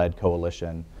American-led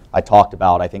coalition. I talked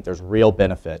about, I think there's real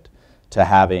benefit to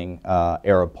having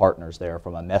Arab partners there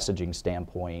from a messaging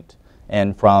standpoint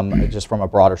and just from a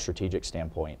broader strategic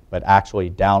standpoint. But actually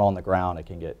down on the ground,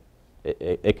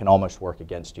 it can almost work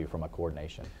against you from a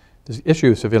coordination. The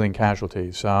issue of civilian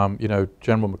casualties, you know,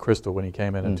 General McChrystal, when he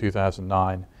came in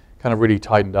 2009, kind of really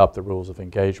tightened up the rules of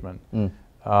engagement. Were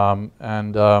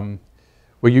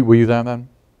you there then?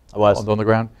 I was. On the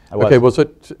ground? I was. Okay, was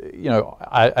it, you know,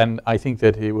 I think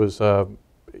that he was, you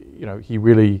know, he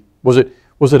really, was it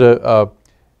a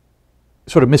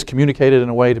sort of miscommunicated in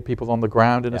a way to people on the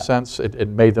ground in a sense? It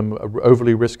made them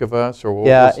overly risk averse, or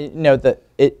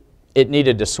it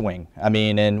needed to swing. I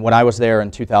mean, and when I was there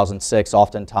in 2006,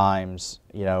 oftentimes,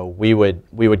 you know, we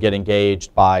would get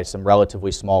engaged by some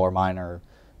relatively smaller, minor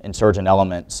insurgent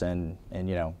elements, and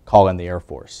you know, call in the Air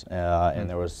Force, and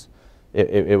there was,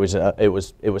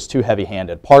 it was too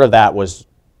heavy-handed. Part of that was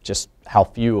just how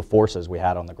few forces we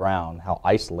had on the ground, how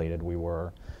isolated we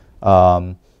were.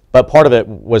 But part of it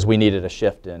was we needed a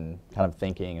shift in kind of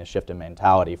thinking, a shift in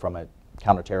mentality from a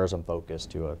counterterrorism focus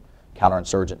to a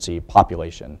counterinsurgency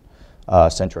population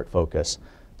centric focus.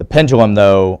 The pendulum,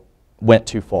 though, went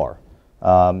too far.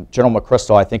 General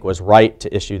McChrystal, I think, was right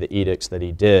to issue the edicts that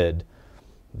he did.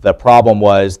 The problem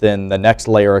was then the next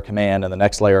layer of command and the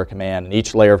next layer of command, and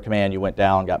each layer of command you went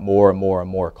down got more and more and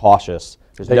more cautious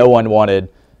because no one wanted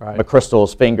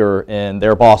McChrystal's finger in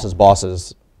their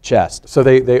boss's chest. So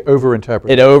they overinterpreted.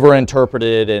 It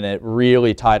overinterpreted, and it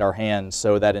really tied our hands,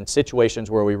 so that in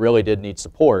situations where we really did need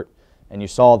support, and you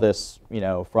saw this, you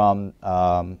know, from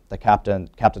the Captain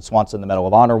Swanson, the Medal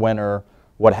of Honor winner,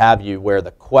 what have you, where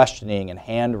the questioning and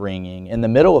hand-wringing in the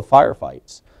middle of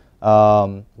firefights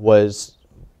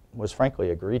was frankly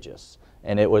egregious,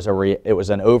 and it was an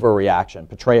overreaction.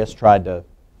 Petraeus tried to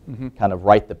kind of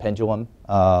right the pendulum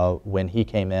when he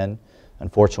came in.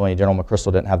 Unfortunately, General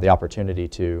McChrystal didn't have the opportunity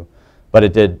to, but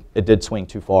it did swing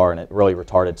too far, and it really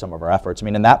retarded some of our efforts. I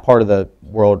mean, in that part of the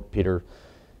world, Peter,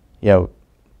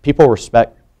 people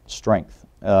respect strength,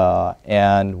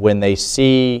 and when they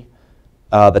see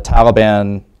the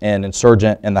Taliban and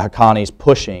insurgent and the Haqqanis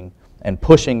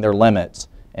pushing their limits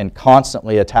and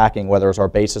constantly attacking, whether it's our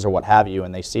bases or what have you,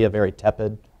 and they see a very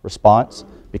tepid response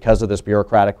because of this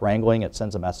bureaucratic wrangling, it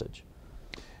sends a message.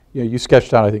 Yeah, you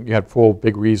sketched out, I think you had 4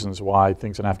 big reasons why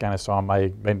things in Afghanistan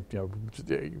a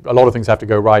lot of things have to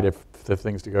go right if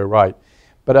things to go right.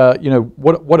 But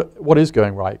what is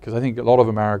going right? Because I think a lot of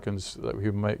Americans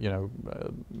who may,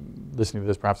 listening to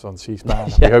this perhaps on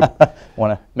C-SPAN, we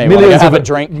hope millions have a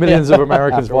drink. Millions of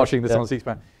Americans watching this on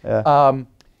C-SPAN. Yeah.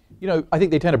 I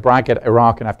think they tend to bracket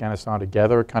Iraq and Afghanistan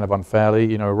together kind of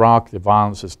unfairly. Iraq, the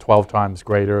violence is 12 times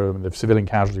greater, and the civilian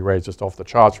casualty rate is just off the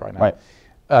charts right now. Right.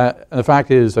 And the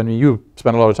fact is, you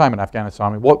spent a lot of time in Afghanistan. I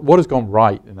mean, what has gone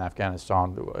right in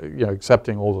Afghanistan,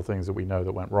 accepting all the things that we know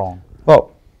that went wrong?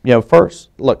 Well,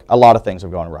 first, look, a lot of things have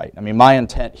gone right. I mean, my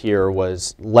intent here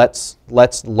was let's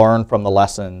learn from the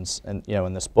lessons,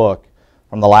 in this book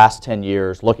from the last 10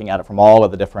 years, looking at it from all of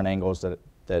the different angles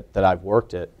that I've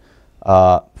worked at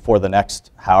for the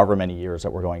next however many years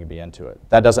that we're going to be into it.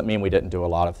 That doesn't mean we didn't do a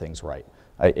lot of things right.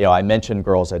 I mentioned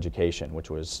girls' education, which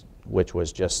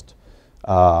was just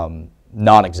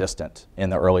non-existent in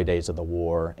the early days of the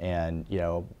war, and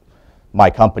my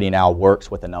company now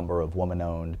works with a number of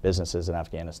woman-owned businesses in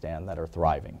Afghanistan that are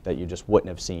thriving, that you just wouldn't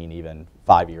have seen even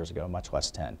 5 years ago, much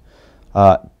less 10.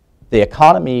 The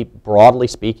economy, broadly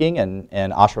speaking, and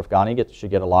Ashraf Ghani should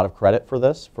get a lot of credit for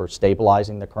this, for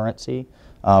stabilizing the currency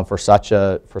for such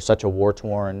a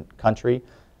war-torn country,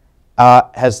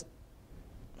 has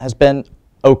been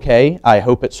okay. I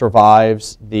hope it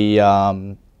survives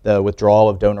the withdrawal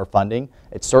of donor funding.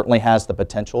 It certainly has the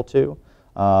potential to.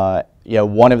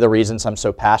 One of the reasons I'm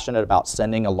so passionate about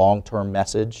sending a long-term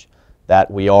message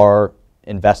that we are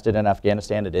invested in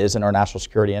Afghanistan, it is in our national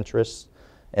security interests,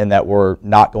 and that we're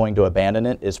not going to abandon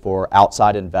it, is for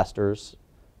outside investors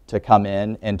to come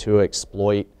in and to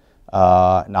exploit,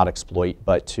 not exploit,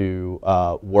 but to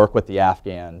work with the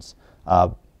Afghans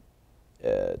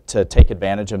to take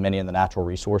advantage of many of the natural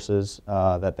resources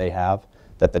that they have,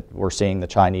 that we're seeing the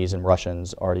Chinese and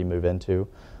Russians already move into.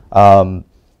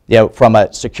 From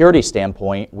a security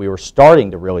standpoint, we were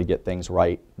starting to really get things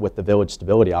right with the Village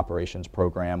Stability Operations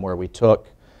Program, where we took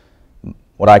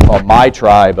what I call my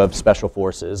tribe of special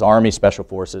forces, Army Special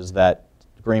Forces, that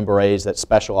Green Berets that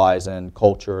specialize in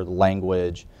culture,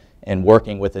 language, and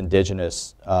working with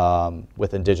indigenous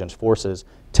forces,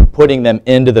 to putting them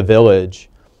into the village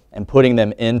and putting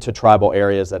them into tribal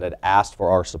areas that had asked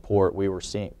for our support. We were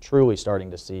truly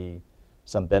starting to see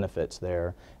some benefits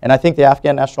there. And I think the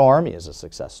Afghan National Army is a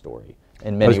success story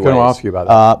in many ways. I was going to ask you about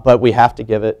that. But we have to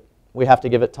give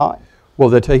it time. Well,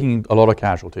 they're taking a lot of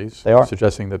casualties. They are.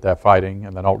 Suggesting that they're fighting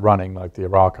and they're not running like the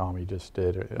Iraq Army just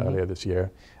did earlier this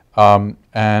year.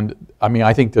 And I mean,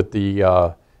 I think that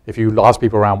if you ask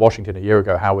people around Washington a year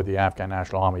ago, how would the Afghan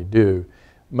National Army do,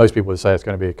 most people would say it's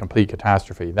going to be a complete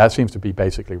catastrophe. That seems to be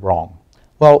basically wrong.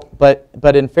 Well,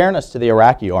 but in fairness to the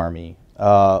Iraqi Army,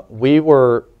 we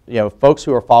were, folks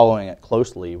who are following it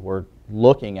closely were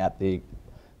looking at the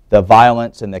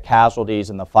violence and the casualties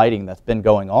and the fighting that's been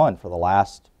going on for the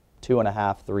last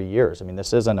 2.5, 3 years. I mean,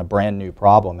 this isn't a brand new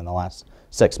problem in the last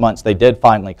 6 months. They did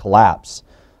finally collapse.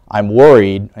 I'm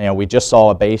worried, we just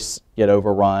saw a base get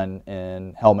overrun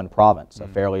in Helmand province, a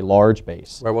fairly large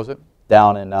base. Where was it?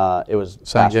 Down in, it was...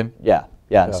 Sangin? Yeah,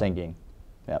 in Sangin.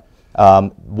 Yeah.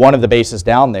 One of the bases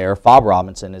down there, Fob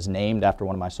Robinson, is named after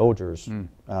one of my soldiers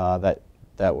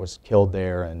that was killed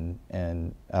there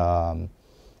and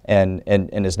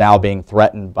is now being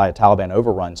threatened by a Taliban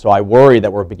overrun. So I worry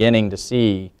that we're beginning to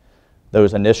see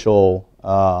those initial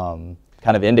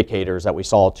kind of indicators that we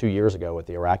saw 2 years ago with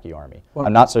the Iraqi Army. Well,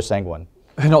 I'm not so sanguine.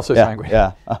 Not so sanguine.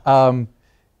 Yeah.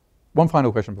 One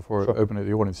final question before I open it to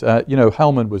the audience.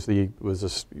 Helmand was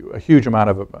a huge amount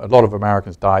of, a lot of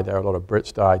Americans died there, a lot of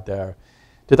Brits died there.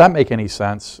 Did that make any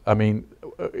sense? I mean,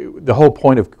 the whole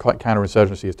point of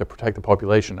counterinsurgency is to protect the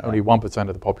population. Only 1%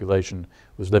 of the population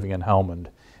was living in Helmand.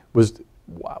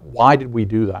 Why did we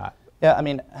do that? Yeah, I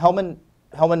mean,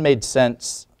 Helmand made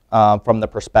sense from the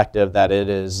perspective that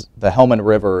the Helmand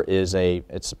River is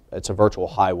it's a virtual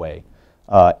highway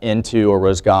into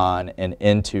Uruzgan and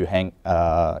into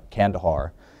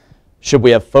Kandahar. Should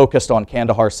we have focused on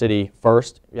Kandahar city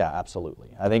first? Yeah, absolutely.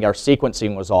 I think our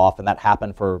sequencing was off, and that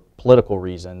happened for political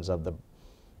reasons of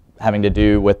having to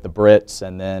do with the Brits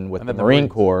and then with the Marine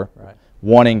Corps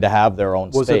wanting to have their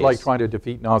own space. Was it like trying to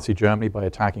defeat Nazi Germany by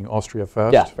attacking Austria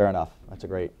first? Yeah, fair enough. That's a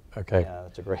great. Okay. Yeah,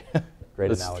 that's a great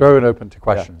Let's analogy. throw it open to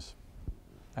questions. Yeah.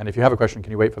 And if you have a question,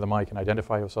 can you wait for the mic and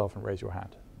identify yourself and raise your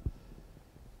hand?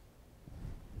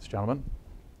 This gentleman.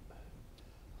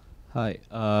 Hi,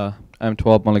 I'm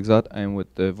Tawab Malikzad. I'm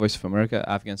with the Voice of America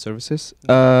Afghan Services.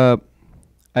 I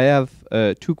have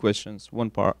two questions.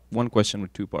 One question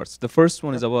with two parts. The first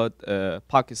one is about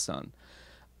Pakistan.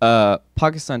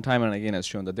 Pakistan time and again has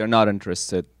shown that they're not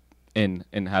interested in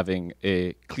having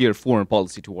a clear foreign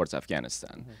policy towards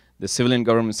Afghanistan. The civilian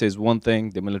government says one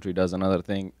thing, the military does another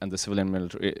thing, and the civilian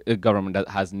military government that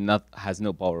has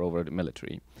no power over the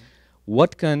military.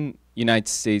 What can United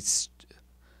States?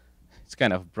 It's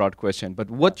kind of a broad question,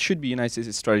 but what should be United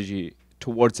States' strategy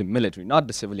towards the military, not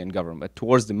the civilian government, but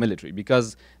towards the military?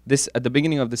 Because at the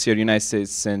beginning of this year, United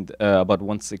States sent about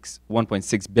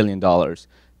 $1.6 billion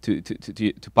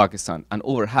to Pakistan, and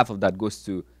over half of that goes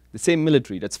to the same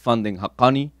military that's funding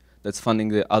Haqqani, that's funding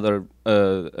the other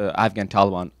Afghan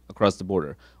Taliban across the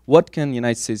border. What can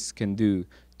United States can do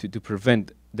to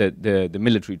prevent the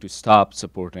military to stop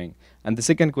supporting? And the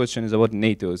second question is about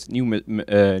NATO's new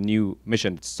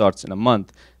mission that starts in a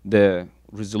month, the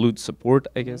Resolute Support,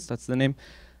 I guess that's the name.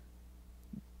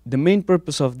 The main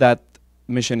purpose of that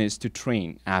mission is to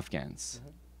train Afghans.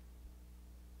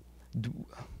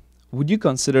 Would you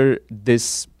consider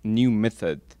this new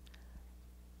method,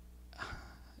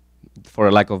 for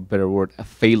a lack of a better word, a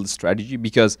failed strategy?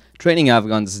 Because training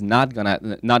Afghans is not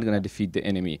gonna defeat the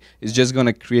enemy. It's just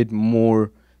gonna create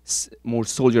more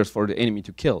soldiers for the enemy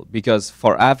to kill. Because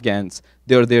for Afghans,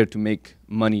 they're there to make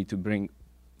money to bring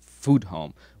food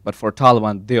home. But for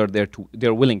Taliban,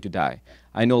 they're willing to die.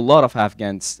 I know a lot of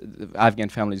Afghan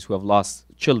families who have lost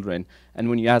children, and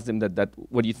when you ask them that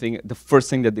what do you think, the first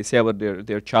thing that they say about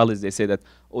their child is they say that,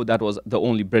 oh, that was the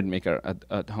only bread maker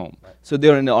at home. Right. So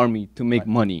they're in the army to make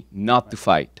money, not to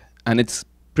fight, and it's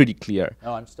pretty clear.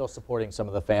 No, I'm still supporting some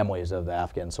of the families of the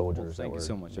Afghan soldiers. Well, thank you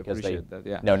so much. I appreciate that.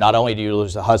 Yeah. No, not only do you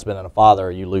lose a husband and a father,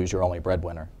 you lose your only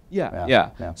breadwinner.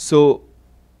 Yeah. So,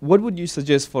 what would you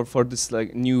suggest for this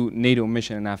new NATO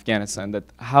mission in Afghanistan? That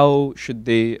how should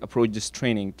they approach this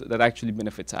training that actually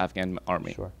benefits the Afghan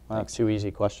army? Sure. Well, that's two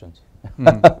easy questions.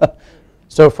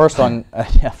 So first on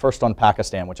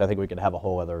Pakistan, which I think we could have a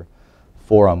whole other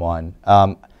forum on.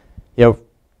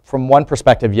 From one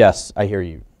perspective, yes, I hear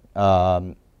you.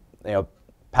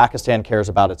 Pakistan cares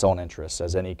about its own interests,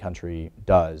 as any country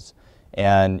does.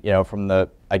 And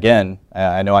again,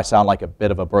 I know I sound like a bit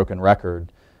of a broken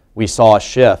record. We saw a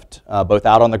shift both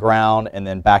out on the ground and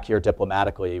then back here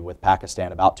diplomatically with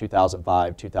Pakistan about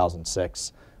 2005,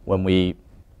 2006, when we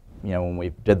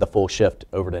did the full shift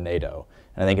over to NATO.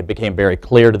 And I think it became very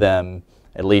clear to them,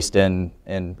 at least in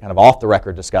kind of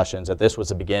off-the-record discussions, that this was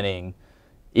the beginning,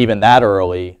 even that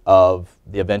early, of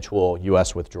the eventual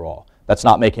U.S. withdrawal. That's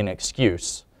not making an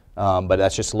excuse, but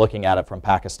that's just looking at it from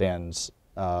Pakistan's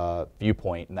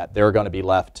viewpoint, and that they're going to be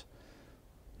left,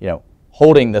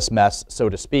 holding this mess, so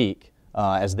to speak,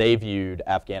 as they viewed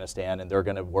Afghanistan, and they're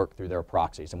going to work through their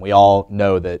proxies. And we all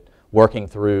know that working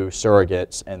through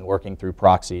surrogates and working through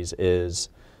proxies is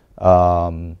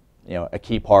a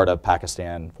key part of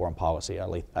Pakistan foreign policy.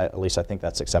 At least I think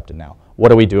that's accepted now. What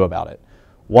do we do about it?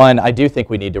 One, I do think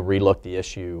we need to relook the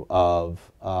issue of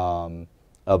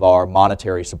our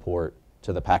monetary support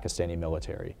to the Pakistani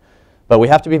military. But we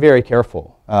have to be very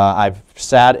careful. I've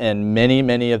sat in many,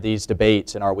 many of these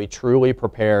debates, and are we truly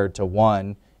prepared to,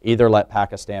 one, either let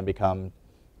Pakistan become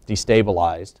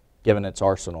destabilized, given its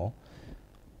arsenal,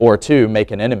 or two,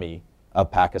 make an enemy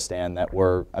of Pakistan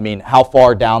how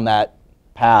far down that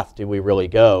path do we really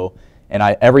go? And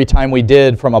every time we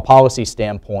did, from a policy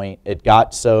standpoint, it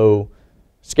got so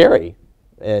scary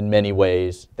in many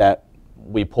ways that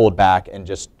we pulled back and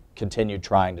just continued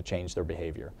trying to change their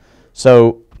behavior.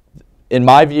 So, in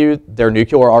my view, their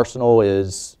nuclear arsenal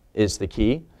is the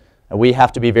key. And we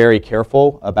have to be very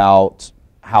careful about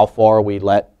how far we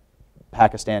let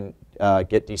Pakistan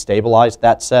get destabilized.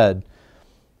 That said,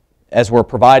 as we're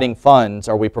providing funds,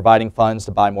 are we providing funds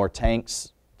to buy more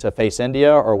tanks to face India,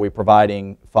 or are we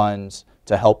providing funds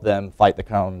to help them fight the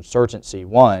counterinsurgency,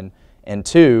 one? And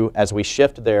two, as we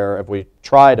shift there, if we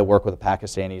try to work with the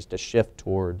Pakistanis to shift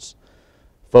towards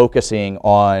focusing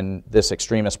on this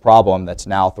extremist problem that's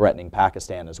now threatening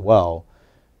Pakistan as well,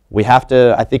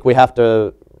 I think we have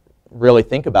to really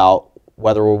think about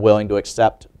whether we're willing to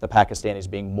accept the Pakistanis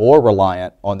being more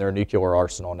reliant on their nuclear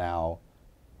arsenal now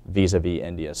vis-a-vis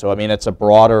India. So I mean, it's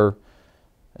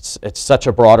such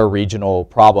a broader regional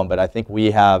problem, but I think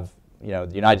we have, the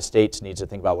United States needs to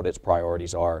think about what its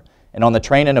priorities are. And on the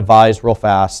train and advise, real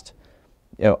fast,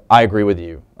 I agree with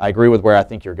you. I agree with where I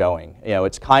think you're going.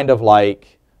 It's kind of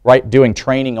like, doing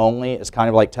training only is kind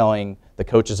of like telling the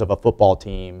coaches of a football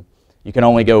team, you can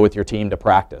only go with your team to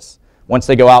practice. Once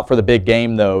they go out for the big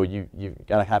game, though, you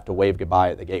gotta have to wave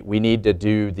goodbye at the gate. We need to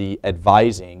do the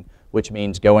advising, which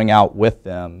means going out with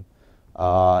them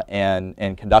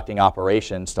and conducting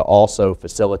operations to also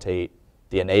facilitate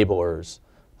the enablers,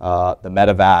 the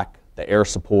medevac, the air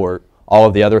support, all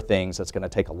of the other things that's going to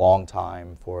take a long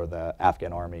time for the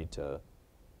Afghan army to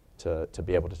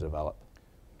be able to develop.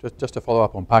 Just to follow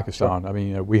up on Pakistan, Sure. I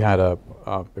mean, we had it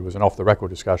was an off-the-record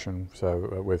discussion,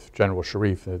 so with General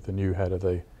Sharif, the new head of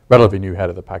the, relatively new head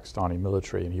of the Pakistani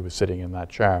military, and he was sitting in that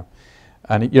chair.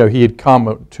 And, he had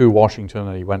come to Washington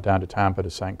and he went down to Tampa to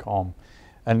CENTCOM.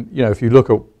 And, if you look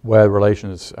at where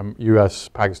relations,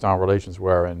 U.S.-Pakistan relations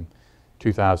were in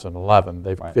 2011,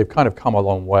 they've kind of come a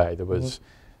long way. There was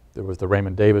the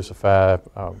Raymond Davis affair.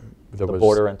 There was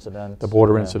border incidents. The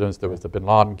border incidents. There was the bin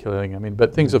Laden killing. I mean,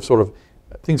 but things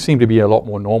seem to be a lot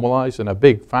more normalized. And a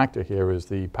big factor here is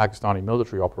the Pakistani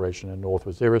military operation in North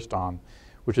Waziristan,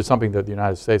 which is something that the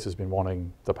United States has been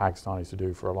wanting the Pakistanis to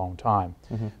do for a long time.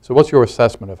 So what's your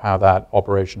assessment of how that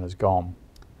operation has gone?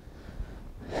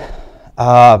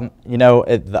 The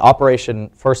operation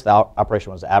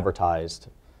was advertised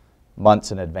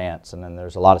months in advance, and then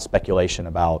there's a lot of speculation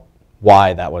about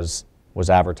why that was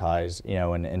advertised.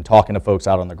 And talking to folks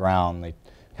out on the ground, they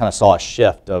kind of saw a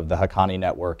shift of the Haqqani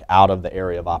network out of the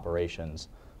area of operations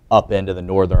up into the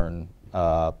northern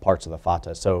parts of the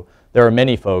Fatah. So there are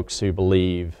many folks who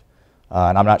believe,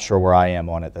 and I'm not sure where I am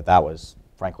on it, that was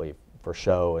frankly for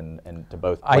show and to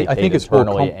both placate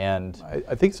internally and...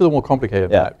 I think it's a little more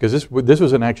complicated than that, because this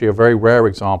was actually a very rare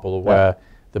example of where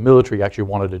the military actually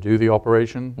wanted to do the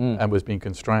operation and was being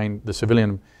constrained. The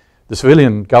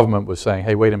civilian government was saying,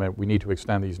 hey, wait a minute, we need to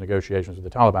extend these negotiations with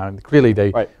the Taliban. And clearly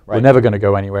they were never going to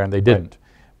go anywhere, and they didn't.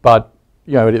 But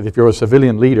if you're a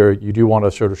civilian leader, you do want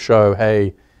to sort of show,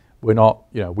 hey, we're not,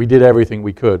 we did everything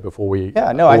we could before we...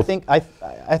 Yeah, no, I think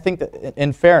that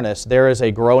in fairness, there is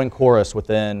a growing chorus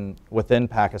within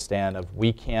Pakistan of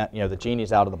we can't, the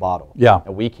genie's out of the bottle. Yeah.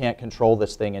 And we can't control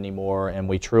this thing anymore, and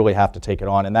we truly have to take it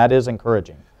on, and that is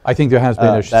encouraging. I think there has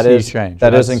been a sea change.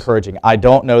 That is encouraging. I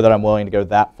don't know that I'm willing to go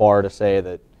that far to say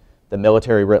that the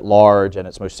military writ large and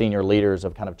its most senior leaders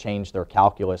have kind of changed their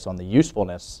calculus on the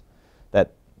usefulness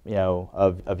that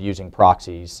of using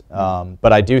proxies.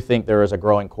 But I do think there is a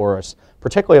growing chorus,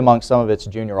 particularly among some of its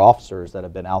junior officers that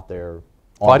have been out there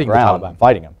on the ground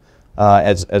fighting them.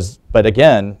 But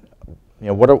again,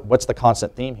 what's the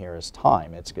constant theme here is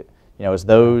time. It's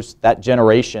as that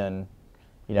generation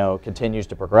continues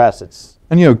to progress.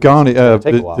 And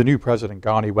Ghani, the new president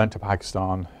Ghani went to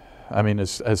Pakistan. I mean,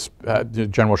 as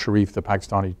General Sharif, the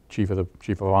Pakistani chief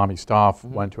of army staff,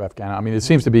 went to Afghanistan. I mean, it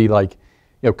seems to be like,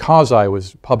 Karzai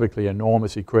was publicly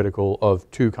enormously critical of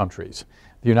two countries,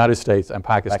 the United States and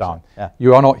Pakistan.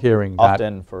 You are not hearing that.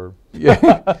 Often for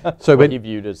so, what he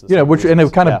viewed as which in a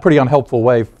kind of pretty unhelpful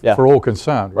way for all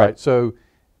concerned, right? So,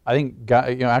 I think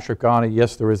Ashraf Ghani,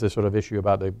 yes, there is this sort of issue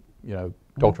about the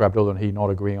Dr. Abdullah and he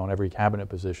not agreeing on every cabinet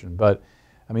position, but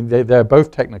I mean they're both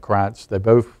technocrats, they're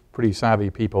both pretty savvy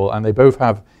people, and they both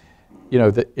have,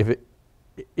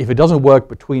 if it doesn't work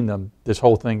between them, this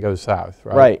whole thing goes south,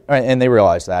 right? Right, and they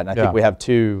realize that. And I think we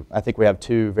have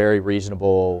two very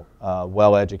reasonable,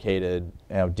 well-educated,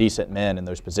 decent men in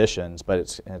those positions. But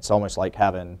it's almost like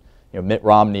having Mitt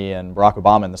Romney and Barack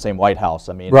Obama in the same White House.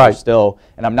 I mean, still,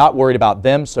 and I'm not worried about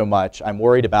them so much. I'm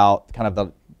worried about kind of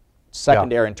the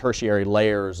secondary and tertiary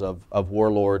layers of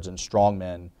warlords and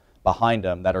strongmen behind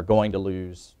them that are going to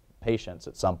lose patience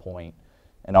at some point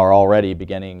and are already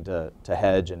beginning to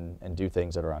hedge and do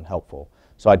things that are unhelpful.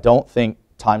 So I don't think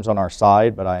time's on our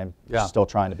side, but I am still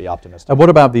trying to be optimistic. And what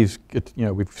about these,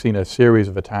 we've seen a series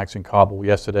of attacks in Kabul.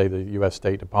 Yesterday, the U.S.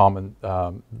 State Department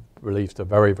released a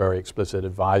very, very explicit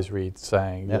advisory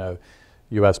saying,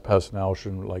 U.S. personnel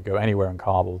shouldn't go anywhere in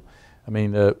Kabul. I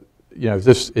mean, is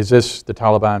this the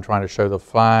Taliban trying to show the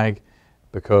flag?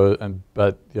 But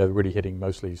really hitting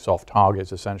mostly soft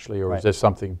targets essentially, or is this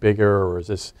something bigger, or is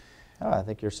this? I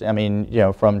think you're. I mean,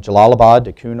 from Jalalabad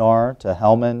to Kunar to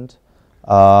Helmand,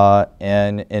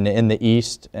 and in the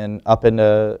east and up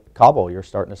into Kabul, you're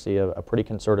starting to see a pretty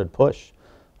concerted push.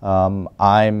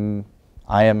 I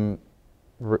am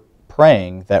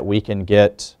praying that we can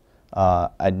get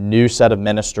a new set of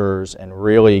ministers and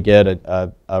really get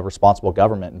a responsible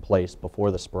government in place before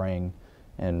the spring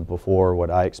and before what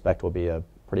I expect will be a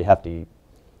pretty hefty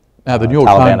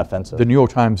Taliban offensive. The New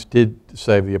York Times did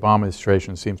say the Obama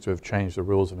administration seems to have changed the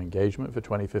rules of engagement for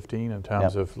 2015 in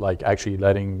terms of actually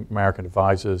letting American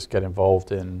advisors get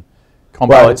involved in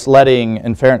combat. Well, it's letting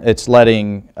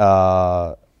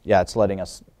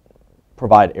us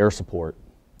provide air support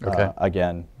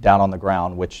again down on the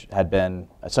ground, which had been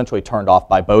essentially turned off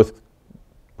by both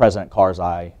President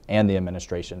Karzai and the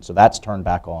administration. So that's turned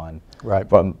back on Right.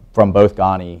 from both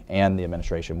Ghani and the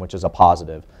administration, which is a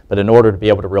positive. But in order to be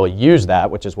able to really use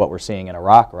that, which is what we're seeing in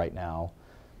Iraq right now,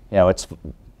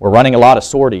 we're running a lot of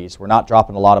sorties. We're not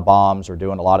dropping a lot of bombs or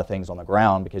doing a lot of things on the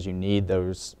ground because you need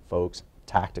those folks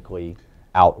tactically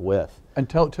out with. And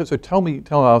tell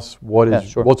us what is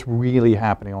sure. what's really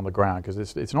happening on the ground,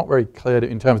 because it's not very clear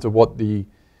in terms of what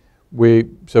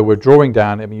we're drawing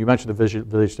down. I mean, you mentioned the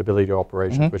village stability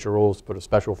operations, which are all sort of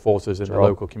special forces in the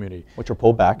local community, which are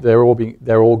pulled back. They're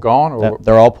all gone, or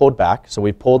they're all pulled back. So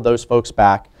we pulled those folks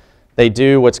back. They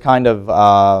do what's kind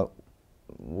of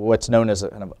what's known as a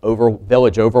kind of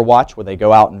village overwatch, where they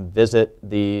go out and visit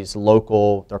these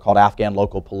local. They're called Afghan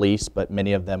local police, but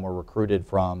many of them were recruited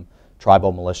from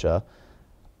tribal militia.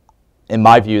 In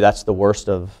my view, that's the worst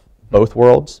of both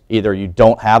worlds. Either you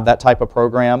don't have that type of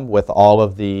program with all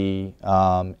of the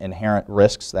inherent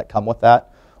risks that come with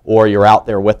that, or you're out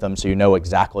there with them so you know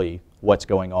exactly what's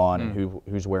going on and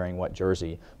who's wearing what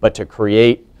jersey. But to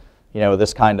create,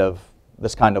 this kind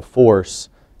of force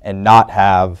and not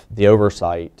have the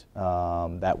oversight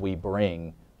that we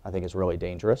bring, I think is really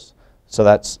dangerous. So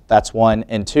that's one.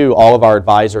 And two, all of our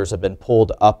advisors have been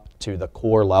pulled up to the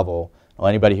corps level. Well,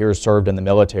 anybody here who's served in the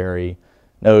military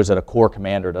knows that a corps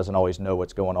commander doesn't always know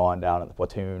what's going on down at the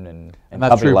platoon and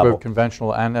that's true level. for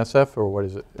conventional and SF, or what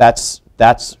is it? That's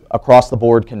across the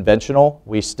board conventional.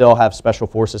 We still have special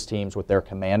forces teams with their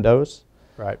commandos,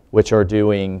 Right. which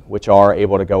are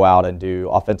able to go out and do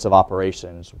offensive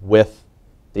operations with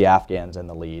the Afghans in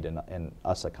the lead and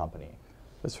us accompanying.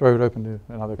 Let's throw it open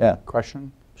to another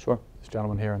question. Sure. This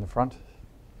gentleman here in the front.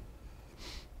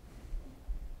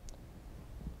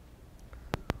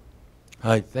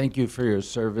 Hi, thank you for your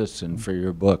service and for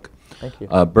your book. Thank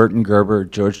you. Burton Gerber,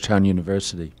 Georgetown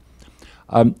University.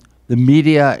 The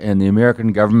media and the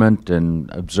American government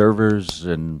and observers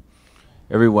and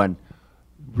everyone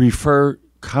refer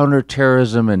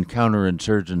counterterrorism and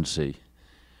counterinsurgency,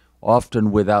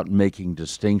 often without making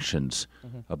distinctions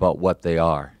about what they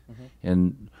are.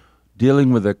 And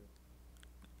dealing with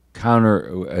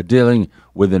dealing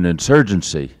with an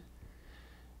insurgency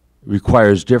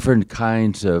requires different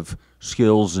kinds of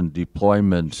skills and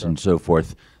deployments and so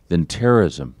forth than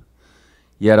terrorism.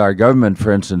 Yet our government,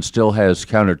 for instance, still has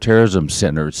counterterrorism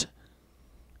centers,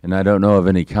 and I don't know of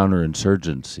any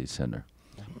counterinsurgency center.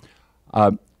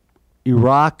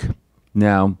 Iraq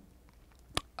now,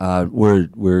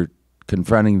 we're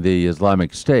confronting the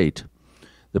Islamic State.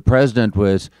 The president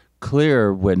was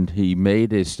clear when he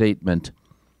made a statement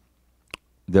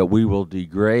that we will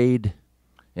degrade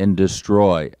and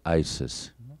destroy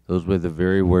ISIS. Those were the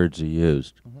very words he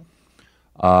used.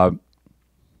 And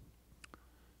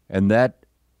that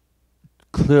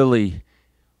clearly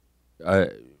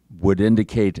would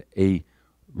indicate a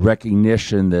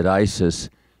recognition that ISIS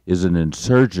is an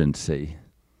insurgency,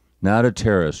 not a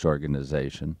terrorist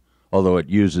organization, although it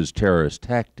uses terrorist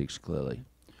tactics clearly.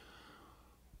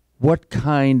 What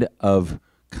kind of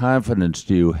confidence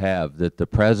do you have that the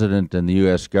president and the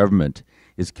U.S. government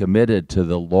is committed to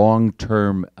the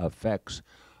long-term effects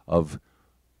of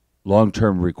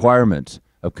long-term requirements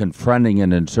of confronting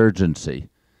an insurgency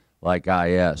like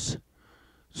IS?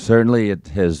 Certainly it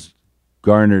has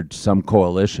garnered some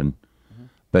coalition,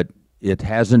 but it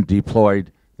hasn't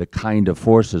deployed the kind of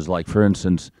forces like, for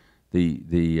instance, the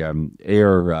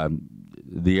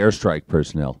airstrike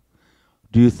personnel.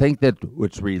 Do you think that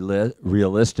it's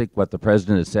realistic what the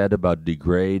president has said about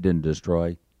degrade and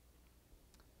destroy?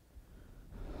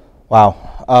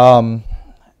 Wow.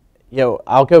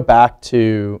 I'll go back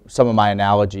to some of my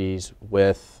analogies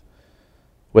with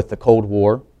the Cold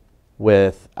War,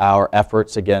 with our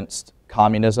efforts against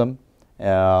communism.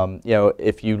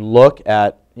 If you look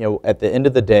at the end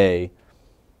of the day,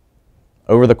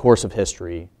 over the course of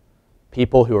history,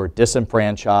 people who are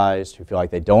disenfranchised, who feel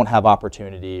like they don't have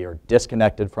opportunity or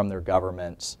disconnected from their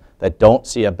governments, that don't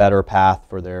see a better path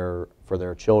for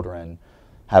their children,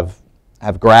 have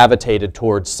gravitated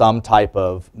towards some type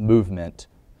of movement,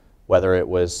 whether it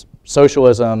was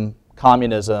socialism,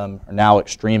 communism, or now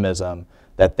extremism,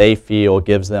 that they feel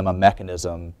gives them a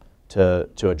mechanism to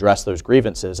address those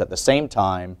grievances. At the same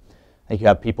time, I think you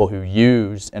have people who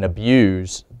use and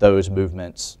abuse those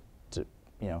movements to,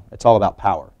 it's all about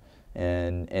power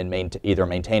and either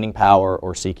maintaining power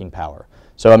or seeking power.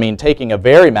 So, I mean, taking a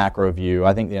very macro view,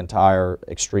 I think the entire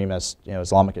extremist,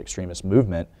 Islamic extremist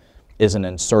movement is an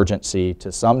insurgency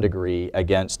to some degree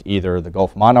against either the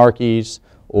Gulf monarchies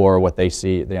or what they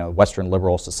see, Western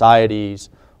liberal societies,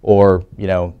 or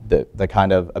the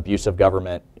kind of abusive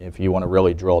government, if you want to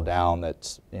really drill down,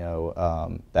 that's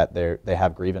that they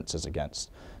have grievances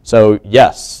against. So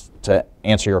yes, to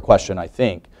answer your question, I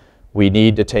think, we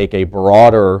need to take a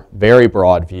broader, very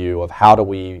broad view of how do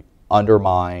we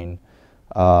undermine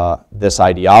this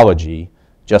ideology,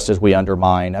 just as we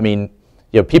undermine, I mean,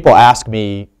 people ask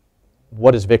me,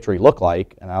 what does victory look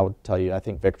like? And I would tell you, I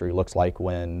think victory looks like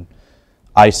when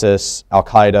ISIS,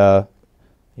 Al-Qaeda,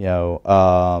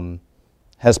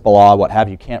 Hezbollah, what have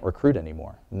you, can't recruit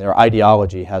anymore. And their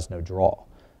ideology has no draw.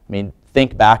 I mean,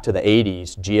 think back to the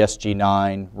 80s,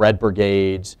 GSG-9, Red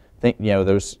Brigades, think,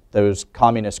 those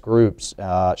communist groups,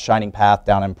 Shining Path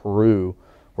down in Peru,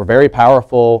 were very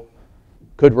powerful,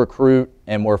 could recruit,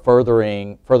 and were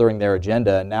furthering their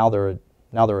agenda, and now they're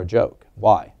a joke.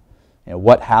 Why?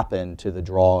 What happened to the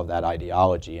draw of that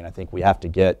ideology? And I think we have to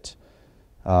get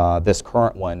this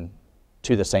current one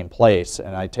to the same place.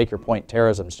 And I take your point,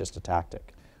 terrorism is just a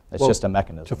tactic. It's just a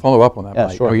mechanism. To follow up on that, yeah,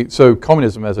 Mike, sure. So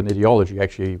communism as an ideology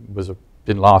actually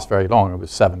didn't last very long. It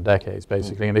was 7 decades,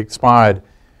 basically, and it expired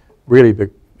really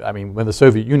big. I mean, when the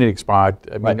Soviet Union expired,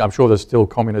 I mean, Right. I'm sure there's still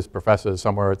communist professors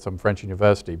somewhere at some French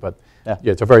university, but Yeah.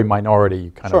 it's a very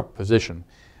minority kind Sure. of position.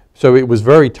 So it was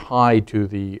very tied to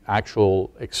the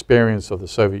actual experience of the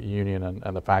Soviet Union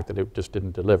and the fact that it just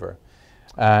didn't deliver.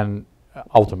 And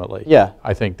ultimately, Yeah.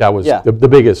 I think that was Yeah. the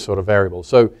biggest sort of variable.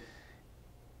 So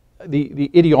the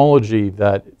ideology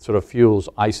that sort of fuels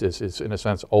ISIS is, in a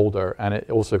sense, older, and it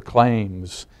also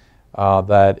claims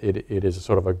that it is a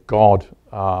sort of a God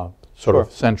sort Sure.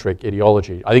 of centric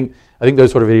ideology. I think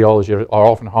those sort of ideologies are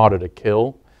often harder to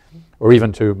kill, or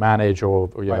even to manage, or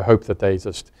Right. hope that they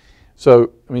just.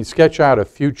 So I mean, sketch out a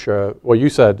future. Well, you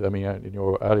said, I mean, in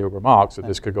your earlier remarks that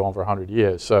this could go on for 100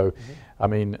 years. So, I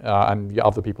mean, and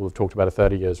other people have talked about a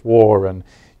 30 years war, and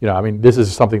I mean, this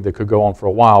is something that could go on for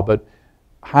a while. But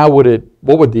how would it?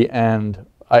 What would the end?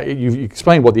 You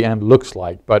explained what the end looks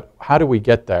like, but how do we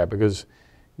get there? Because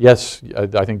yes,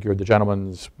 I think you're the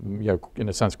gentleman's, in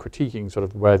a sense, critiquing sort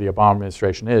of where the Obama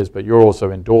administration is, but you're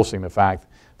also endorsing the fact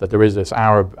that there is this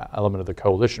Arab element of the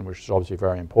coalition, which is obviously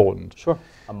very important. Sure.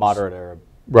 A moderate Arab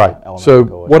Right. element So of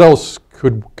the coalition. what else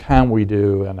can we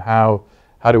do, and how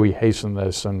do we hasten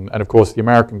this? And of course, the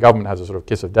American government has a sort of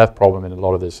kiss of death problem in a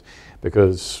lot of this,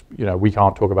 because we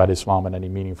can't talk about Islam in any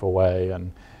meaningful way,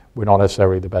 and we're not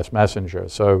necessarily the best messenger.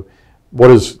 So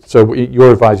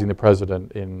you're advising the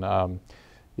president in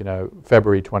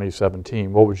February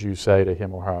 2017. What would you say to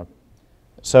him or her?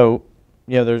 So,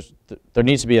 there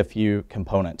needs to be a few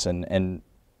components, and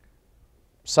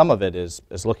some of it is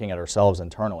looking at ourselves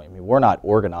internally. I mean, we're not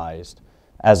organized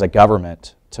as a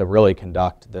government to really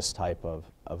conduct this type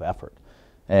of effort.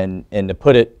 And to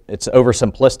put it, it's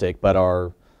oversimplistic, but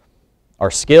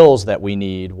our skills that we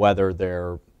need, whether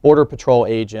they're Border Patrol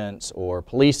agents or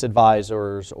police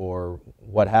advisors or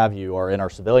what have you, or in our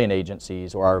civilian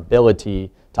agencies, or our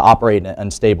ability to operate in an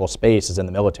unstable space is in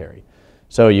the military.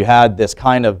 So you had this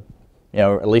kind of,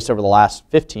 at least over the last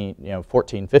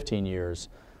 14, 15 years,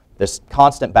 this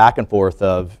constant back and forth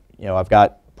of, I've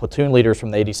got platoon leaders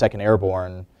from the 82nd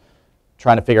Airborne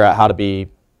trying to figure out how to be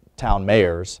town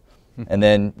mayors. And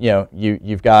then,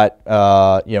 you've got,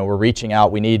 we're reaching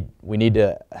out, we need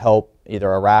to help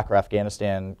either Iraq or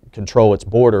Afghanistan control its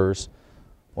borders.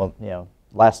 Well,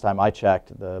 last time I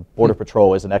checked, the Border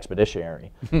Patrol is an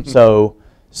expeditionary. So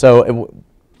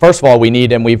first of all, we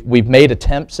need, and we've made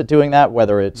attempts at doing that,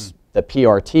 whether it's the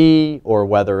PRT or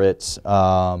whether it's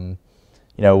the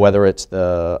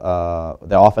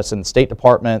office in the State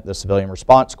Department, the Civilian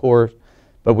Response Corps.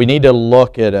 But we need to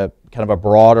look at a kind of a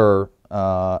broader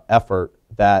effort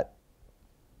that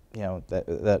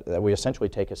that we essentially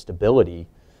take a stability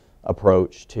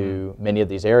approach to many of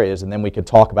these areas, and then we could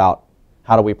talk about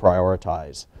how do we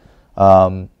prioritize.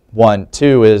 One,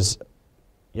 two is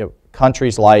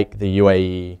countries like the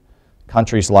UAE,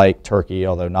 countries like Turkey,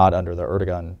 although not under the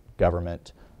Erdogan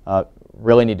government,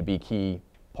 really need to be key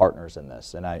partners in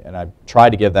this. And I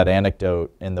tried to give that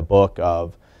anecdote in the book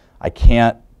of I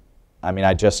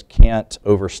just can't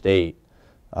overstate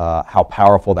how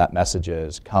powerful that message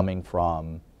is coming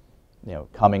from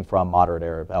moderate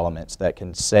Arab elements that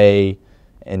can say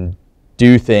and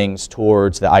do things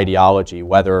towards the ideology,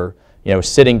 whether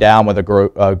sitting down with a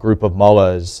group of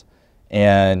mullahs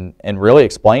and really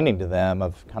explaining to them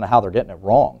of kind of how they're getting it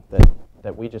wrong,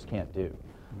 that we just can't do.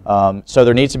 So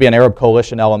there needs to be an Arab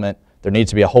coalition element. There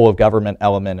needs to be a whole of government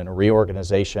element and a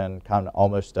reorganization, kind of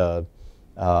almost a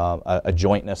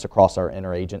jointness across our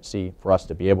interagency for us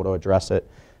to be able to address it.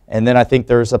 And then I think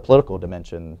there's a political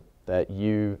dimension that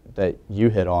you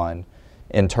hit on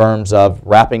in terms of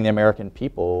wrapping the American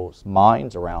people's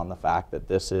minds around the fact that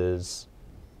this is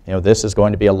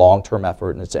going to be a long-term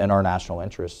effort, and it's in our national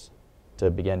interest to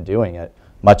begin doing it,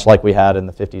 much like we had in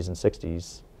the 50s and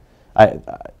 60s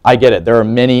I get it. There are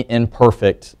many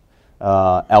imperfect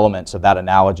elements of that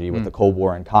analogy with the Cold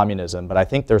War and communism, but I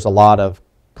think there's a lot of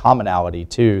commonality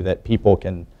too that people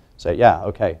can say, yeah,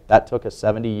 okay, that took us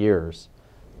 70 years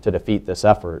to defeat this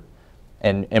effort.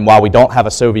 And while we don't have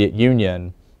a Soviet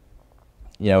Union,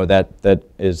 that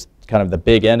is kind of the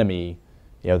big enemy,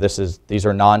 these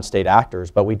are non-state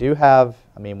actors, but we do have,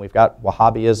 we've got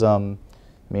Wahhabism.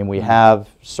 We have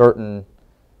certain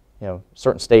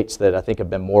states that I think have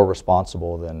been more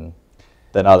responsible than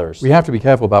others. We have to be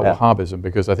careful about Wahhabism,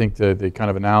 because I think the kind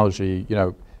of analogy,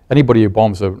 anybody who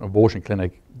bombs an abortion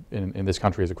clinic in this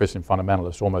country is a Christian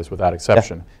fundamentalist, almost without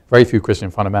exception. Yeah. Very few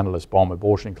Christian fundamentalists bomb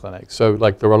abortion clinics. So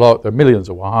there are millions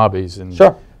of Wahhabis.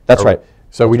 Sure, that's right.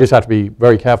 So we just have to be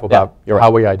very careful about how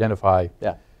we identify.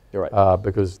 Yeah, you're right.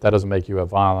 Because that doesn't make you a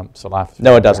violent Salafi.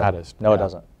 No, it doesn't. Jihadist. No, it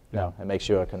doesn't. No, it makes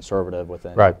you a conservative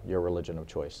within your religion of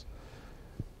choice.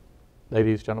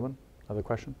 Ladies, gentlemen, other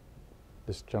question?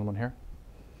 This gentleman here.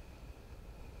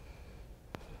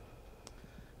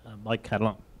 Mike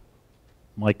Catalano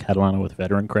with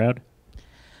Veteran Crowd.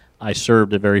 I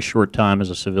served a very short time as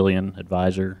a civilian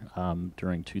advisor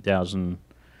during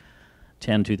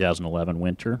 2010-2011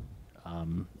 winter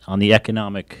on the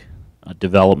economic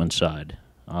development side.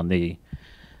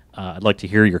 I'd like to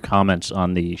hear your comments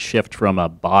on the shift from a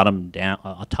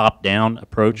top-down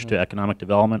approach to economic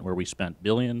development, where we spent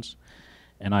billions,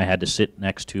 and I had to sit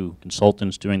next to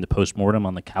consultants doing the postmortem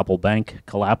on the Kabul Bank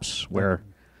collapse, where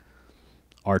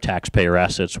our taxpayer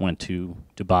assets went to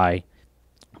buy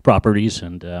properties,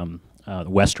 and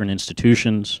Western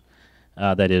institutions,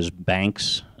 that is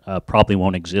banks, probably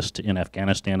won't exist in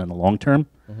Afghanistan in the long term.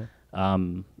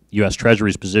 U.S.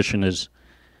 Treasury's position is,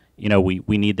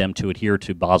 we need them to adhere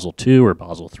to Basel II or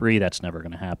Basel III. That's never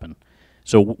going to happen.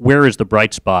 So where is the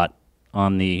bright spot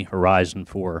on the horizon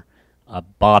for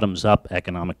bottoms-up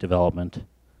economic development,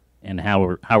 and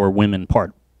how are women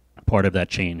part of that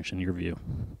change in your view,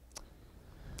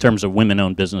 in terms of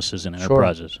women-owned businesses and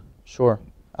enterprises? Sure.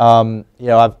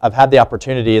 I've had the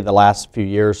opportunity in the last few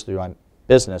years through my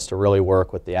business to really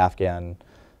work with the Afghan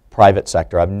private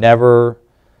sector. I've never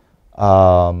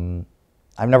come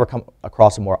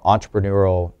across a more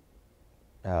entrepreneurial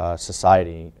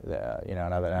society,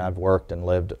 and I've worked and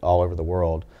lived all over the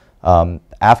world.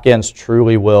 Afghans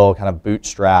truly will kind of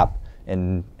bootstrap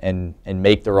and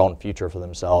make their own future for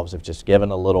themselves if just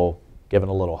given a little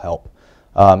help.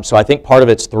 So I think part of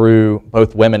it's through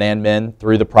both women and men,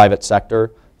 through the private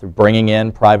sector, through bringing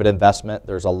in private investment.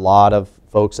 There's a lot of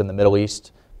folks in the Middle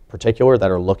East in particular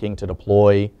that are looking to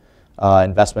deploy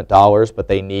investment dollars, but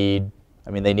they need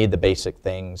the basic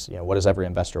things. What does every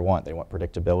investor want? They want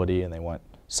predictability, and they want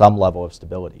some level of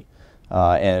stability.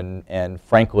 And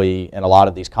frankly, in a lot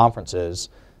of these conferences,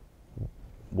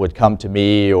 would come to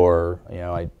me, or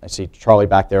I see Charlie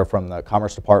back there from the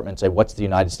Commerce Department, say, what's the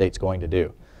United States going to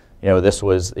do? This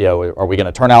was, are we going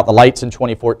to turn out the lights in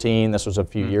 2014? This was a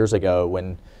few years ago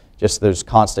when just there's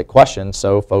constant questions,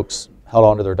 so folks held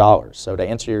on to their dollars. So to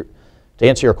answer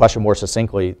your question more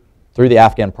succinctly, through the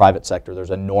Afghan private sector,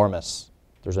 there's enormous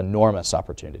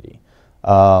opportunity.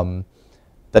 The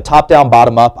top-down,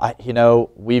 bottom-up,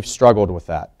 we've struggled with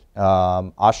that.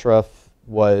 Ashraf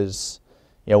was,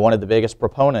 one of the biggest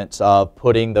proponents of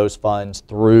putting those funds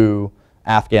through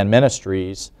Afghan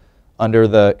ministries under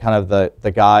the kind of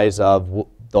the guise of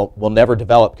we'll never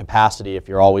develop capacity if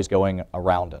you're always going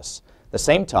around us. At the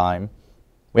same time,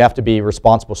 we have to be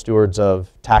responsible stewards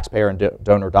of taxpayer and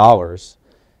donor dollars,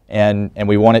 and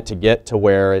we want it to get to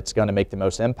where it's going to make the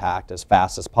most impact as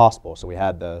fast as possible. So we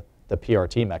had the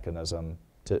PRT mechanism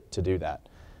to do that. I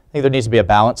think there needs to be a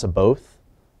balance of both,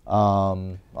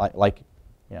 pretty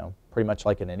much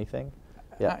like in anything.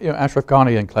 Yeah. Ashraf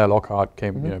Ghani and Claire Lockhart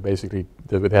came, basically,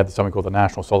 they had something called the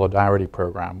National Solidarity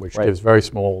Program, which gives very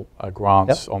small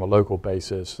grants on a local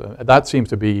basis. That seems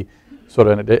to be sort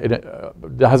of, it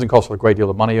hasn't cost a great deal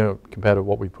of money compared to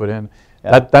what we put in.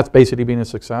 That's basically been a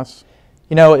success?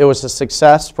 It was a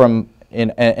success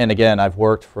and again, I've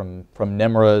worked from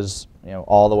Nimruz,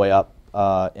 all the way up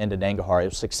into Nangarhar. It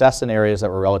was success in areas that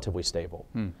were relatively stable.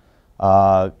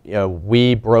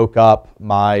 We broke up,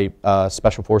 my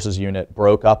Special Forces unit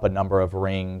broke up a number of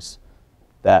rings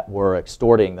that were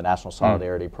extorting the National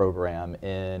Solidarity Program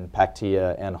in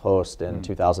Paktia and Khost in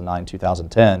 2009,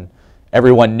 2010.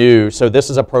 Everyone knew, so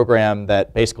this is a program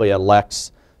that basically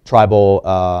elects local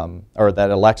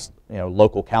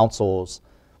councils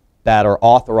that are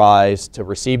authorized to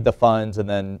receive the funds, and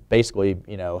then basically,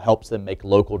 helps them make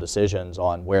local decisions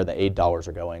on where the aid dollars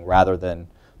are going, rather than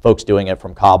folks doing it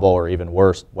from Kabul, or even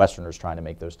worse, Westerners trying to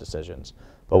make those decisions.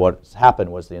 But what's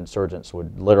happened was the insurgents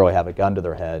would literally have a gun to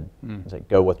their head and say,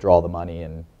 go withdraw the money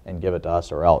and give it to us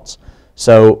or else.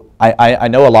 So I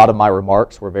know a lot of my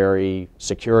remarks were very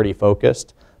security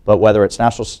focused, but whether it's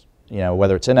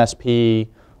whether it's NSP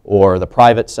or the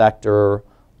private sector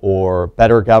or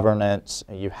better governance,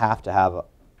 you have to have,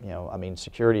 I mean,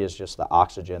 security is just the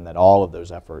oxygen that all of those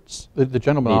efforts. The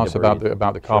gentleman asked about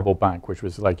the Kabul bank, which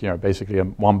was like, basically a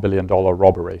 $1 billion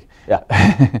robbery. Yeah,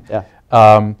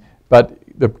 yeah. But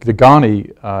the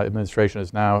Ghani administration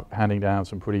is now handing down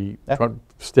some pretty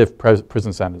stiff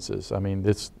prison sentences. I mean,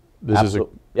 this is a...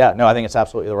 Yeah, no, I think it's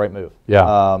absolutely the right move.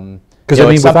 Yeah. Because I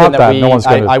mean, without that, no one's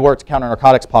going to... I worked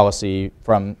counter-narcotics policy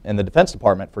in the Defense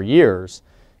Department for years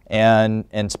and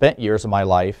spent years of my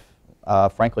life,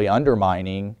 frankly,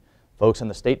 undermining folks in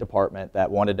the State Department that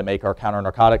wanted to make our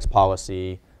counter-narcotics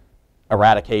policy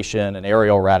eradication and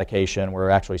aerial eradication. We're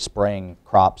actually spraying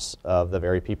crops of the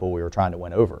very people we were trying to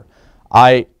win over.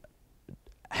 I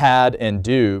had and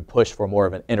do push for more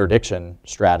of an interdiction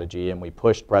strategy, and we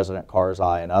pushed President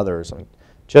Karzai and others. I mean,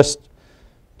 just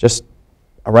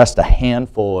arrest a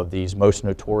handful of these most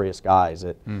notorious guys.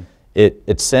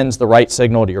 It sends the right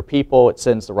signal to your people. It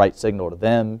sends the right signal to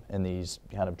them in these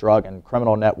kind of drug and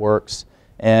criminal networks.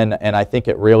 And I think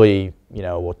it really,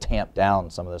 will tamp down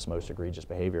some of this most egregious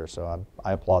behavior. So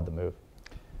I applaud the move.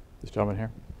 This gentleman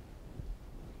here.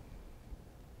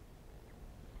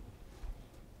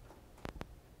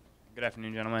 Good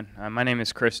afternoon, gentlemen. My name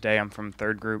is Chris Day. I'm from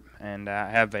 3rd Group, and I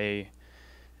have a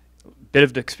bit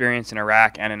of experience in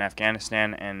Iraq and in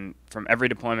Afghanistan. And from every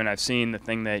deployment I've seen, the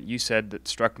thing that you said that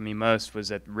struck me most was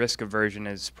that risk aversion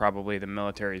is probably the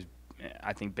military's,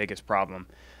 I think, biggest problem.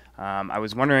 I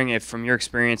was wondering if, from your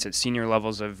experience at senior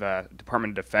levels of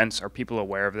Department of Defense, are people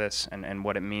aware of this and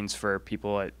what it means for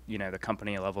people at the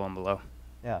company level and below?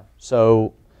 Yeah.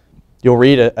 So you'll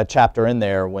read a chapter in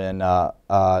there when,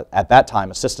 at that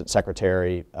time, Assistant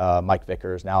Secretary Mike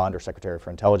Vickers, now Undersecretary for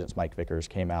Intelligence Mike Vickers,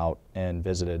 came out and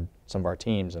visited some of our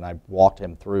teams, and I walked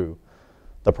him through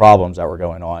the problems that were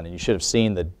going on. And you should have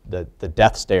seen the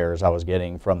death stares I was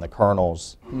getting from the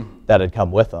colonels that had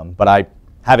come with them. But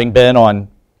having been on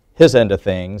his end of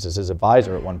things as his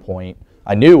advisor at one point,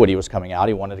 I knew what he was coming out.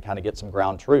 He wanted to kind of get some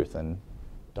ground truth, and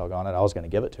doggone it, I was going to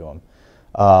give it to him.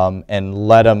 And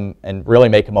let him, and really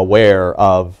make him aware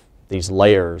of these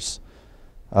layers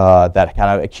that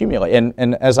kind of accumulate.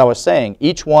 And as I was saying,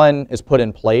 each one is put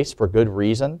in place for good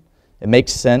reason. It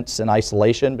makes sense in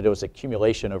isolation, but it was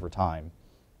accumulation over time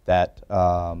that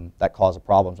caused the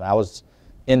problems. And I was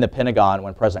in the Pentagon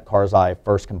when President Karzai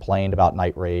first complained about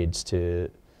night raids to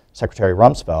Secretary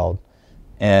Rumsfeld,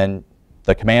 and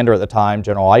the commander at the time,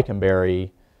 General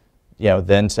Eikenberry,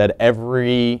 then said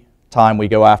every time we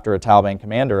go after a Taliban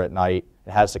commander at night,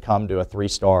 it has to come to a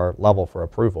 3-star level for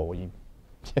approval. Well, you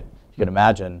can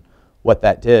imagine what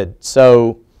that did.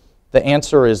 So the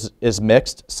answer is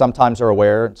mixed. Sometimes they're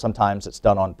aware, sometimes it's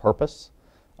done on purpose.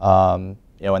 In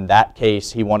that case,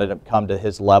 he wanted to come to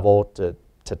his level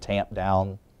to tamp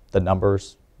down the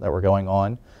numbers that were going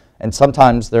on. And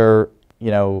sometimes they're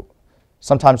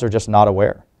just not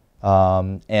aware.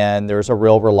 And there's a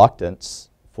real reluctance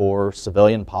for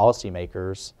civilian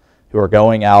policymakers who are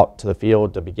going out to the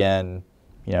field to begin,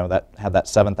 have that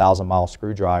 7,000-mile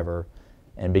screwdriver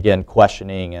and begin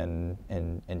questioning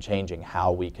and changing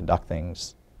how we conduct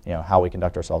things, how we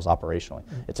conduct ourselves operationally.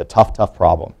 It's a tough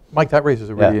problem. Mike, that raises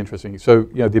a really interesting. So,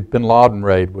 the Bin Laden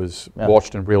raid was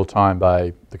watched in real time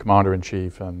by the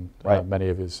Commander-in-Chief and many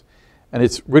of his. And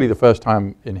it's really the first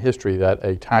time in history that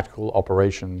a tactical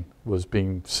operation was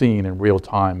being seen in real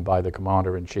time by the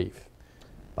Commander-in-Chief.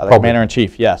 By the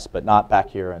Commander-in-Chief, yes, but not back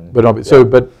here. But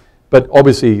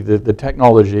obviously the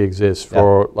technology exists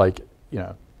for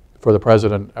for the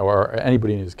president or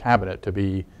anybody in his cabinet to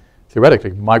be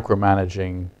theoretically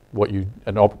micromanaging what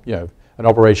an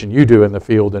operation you do in the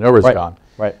field in Uruzgan.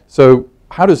 Right. So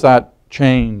how does that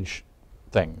change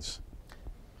things?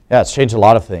 Yeah, it's changed a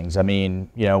lot of things. I mean,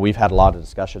 we've had a lot of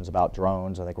discussions about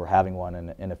drones. I think we're having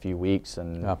one in a few weeks,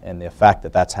 and the effect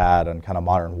that that's had on kind of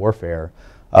modern warfare.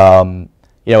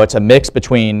 It's a mix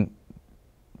between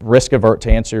risk aversion,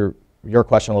 to answer your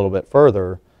question a little bit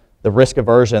further, the risk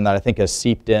aversion that I think has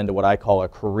seeped into what I call a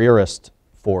careerist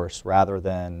force rather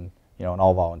than an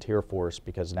all-volunteer force,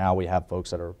 because now we have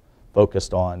folks that are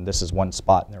focused on this is one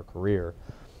spot in their career.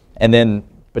 And then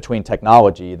between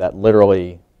technology that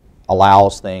literally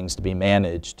allows things to be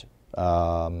managed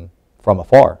from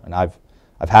afar. And I've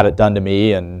had it done to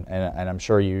me, and I'm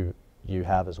sure you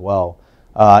have as well.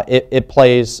 It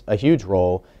plays a huge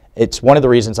role. It's one of the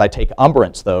reasons I take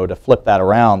umbrance, though, to flip that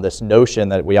around, this notion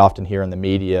that we often hear in the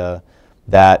media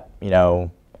that,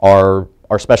 our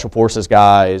our special forces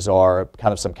guys are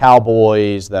kind of some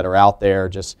cowboys that are out there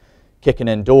just kicking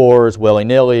in doors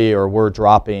willy-nilly, or we're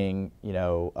dropping,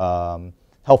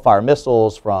 Hellfire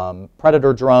missiles from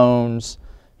Predator drones,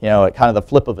 at kind of the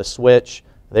flip of a switch.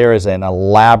 There is an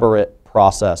elaborate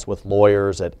process with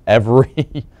lawyers at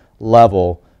every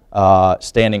level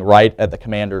standing right at the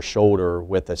commander's shoulder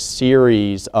with a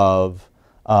series of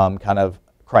kind of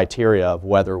criteria of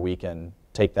whether we can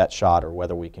take that shot or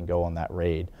whether we can go on that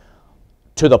raid,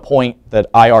 to the point that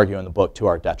I argue in the book to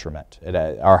our detriment.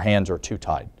 Our hands are too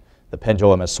tied. The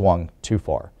pendulum has swung too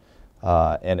far.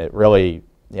 And it really,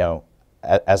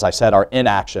 as I said, our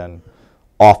inaction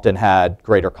often had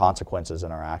greater consequences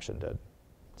than our action did.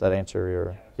 Does that answer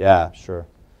your? Yeah, sure.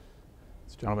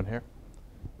 This gentleman here.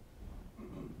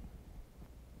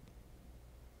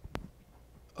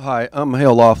 Hi, I'm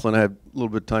Hale Laughlin. I have a little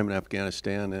bit of time in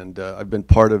Afghanistan, and I've been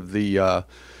part of the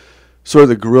sort of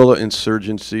the guerrilla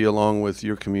insurgency along with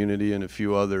your community and a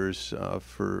few others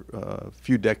for a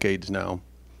few decades now,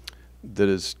 that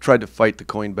has tried to fight the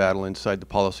coin battle inside the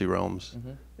policy realms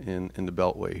in the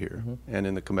Beltway here and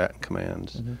in the combatant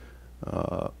commands.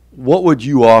 What would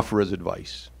you offer as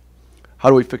advice? How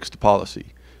do we fix the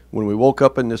policy? When we woke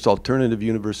up in this alternative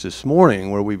universe this morning,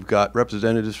 where we've got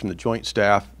representatives from the Joint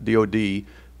Staff, DOD,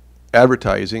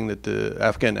 advertising that the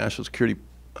Afghan National Security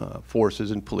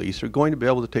Forces and police are going to be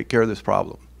able to take care of this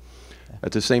problem.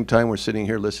 At the same time, we're sitting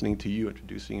here listening to you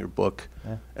introducing your book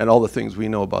and all the things we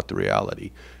know about the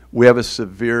reality. We have a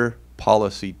severe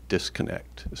policy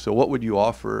disconnect. So what would you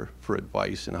offer for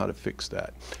advice on how to fix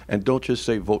that? And don't just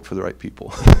say vote for the right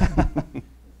people.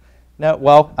 No,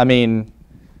 well, I mean,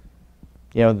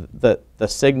 the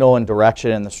signal and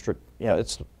direction and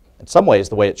it's in some ways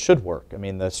the way it should work. I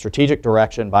mean, the strategic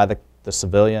direction by the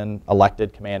civilian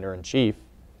elected commander-in-chief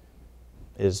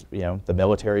is, the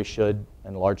military should,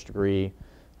 in a large degree,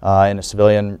 in a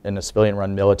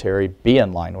civilian-run military, be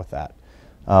in line with that.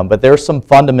 But there are some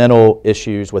fundamental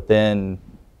issues within,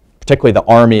 particularly the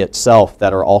Army itself,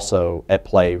 that are also at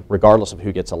play, regardless of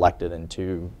who gets elected in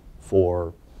 2,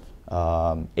 4,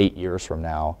 8 years from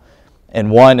now. And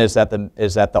one is that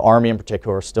the Army in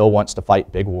particular still wants to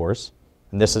fight big wars.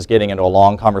 And this is getting into a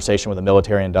long conversation with the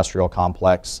military-industrial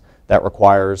complex that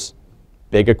requires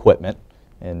big equipment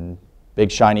and big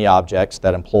shiny objects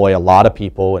that employ a lot of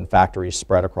people in factories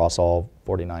spread across all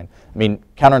 49. I mean,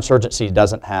 counterinsurgency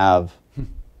doesn't have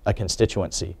a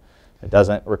constituency. It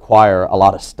doesn't require a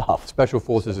lot of stuff. Special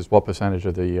forces is what percentage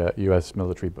of the U.S.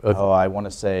 military? I want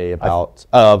to say about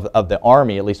of the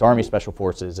Army, at least Army Special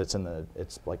Forces, it's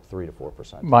like 3 to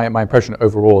 4%. My impression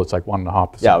overall, it's like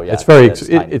 1.5%. Yeah, yeah, it's very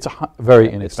it's very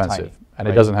yeah, inexpensive, tiny, and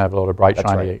right. It doesn't have a lot of bright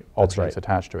That's shiny right. objects That's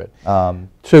right. attached to it.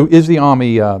 So is the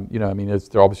Army? I mean,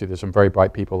 there's some very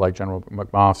bright people like General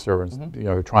McMaster,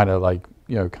 and trying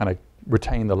to kind of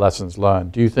retain the lessons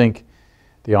learned. Do you think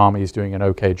the Army is doing an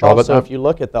okay job at that? Also, if you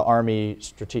look at the Army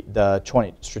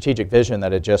strategic vision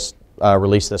that it just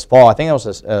released this fall, I think that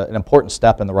was an important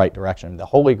step in the right direction. The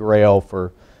holy grail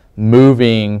for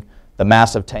moving the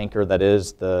massive tanker that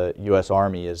is the U.S.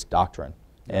 Army is doctrine.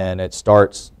 And it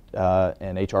starts,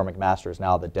 and H.R. McMaster is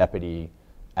now the deputy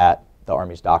at the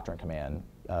Army's Doctrine Command,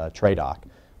 TRADOC,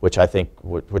 which I think,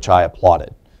 which I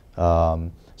applauded.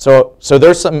 So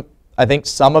there's I think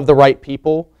some of the right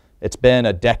people. It's been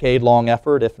a decade-long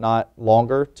effort, if not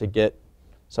longer, to get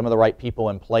some of the right people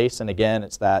in place. And again,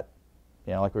 it's that,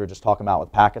 like we were just talking about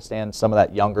with Pakistan, some of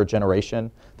that younger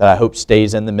generation that I hope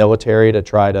stays in the military to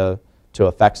try to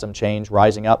affect some change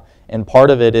rising up. And part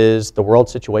of it is the world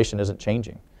situation isn't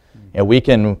changing.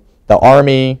 The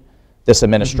Army, this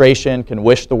administration can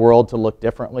wish the world to look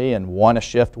differently and want to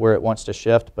shift where it wants to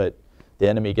shift, but the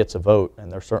enemy gets a vote,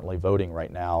 and they're certainly voting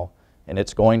right now. And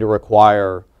it's going to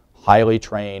require highly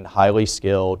trained, highly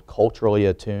skilled, culturally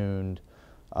attuned,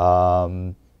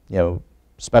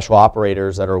 special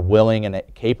operators that are willing and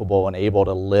capable and able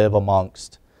to live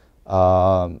amongst,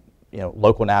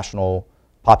 local national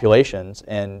populations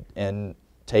and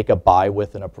take a by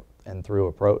with and through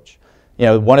approach.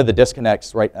 One of the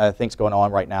disconnects I think is going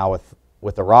on right now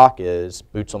with Iraq is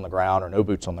boots on the ground or no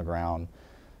boots on the ground.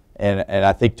 And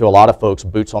I think to a lot of folks,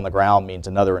 boots on the ground means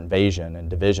another invasion and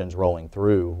divisions rolling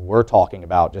through. We're talking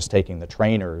about just taking the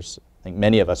trainers, I think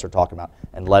many of us are talking about,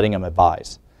 and letting them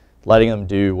advise, letting them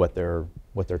do what they're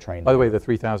trained. By the way, the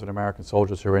 3,000 American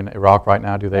soldiers who are in Iraq right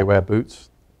now, do they wear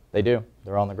boots? They do.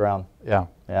 They're on the ground. Yeah.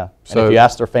 Yeah. So and if you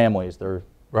ask their families, they're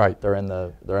right. They're in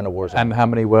the war zone. And how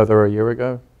many were there a year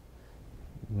ago?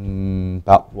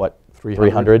 About what?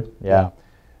 300. Yeah.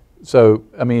 So,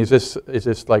 I mean, is this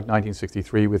like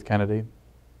 1963 with Kennedy?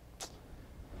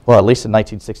 Well, at least in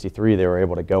 1963, they were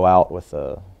able to go out with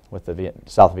a with the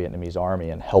South Vietnamese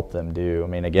Army and help them do. I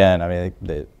mean, again, I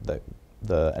mean,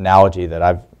 the analogy that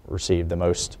I've received the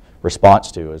most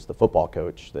response to is the football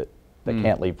coach that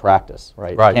can't leave practice,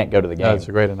 right? Right. Can't go to the game. That's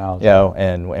a great analogy. You know,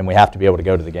 and we have to be able to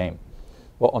go to the game.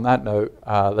 Well, on that note,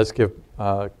 let's give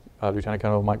Lieutenant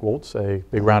Colonel Mike Waltz a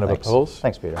big round of applause.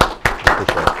 Thanks, Peter.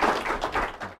 Appreciate it.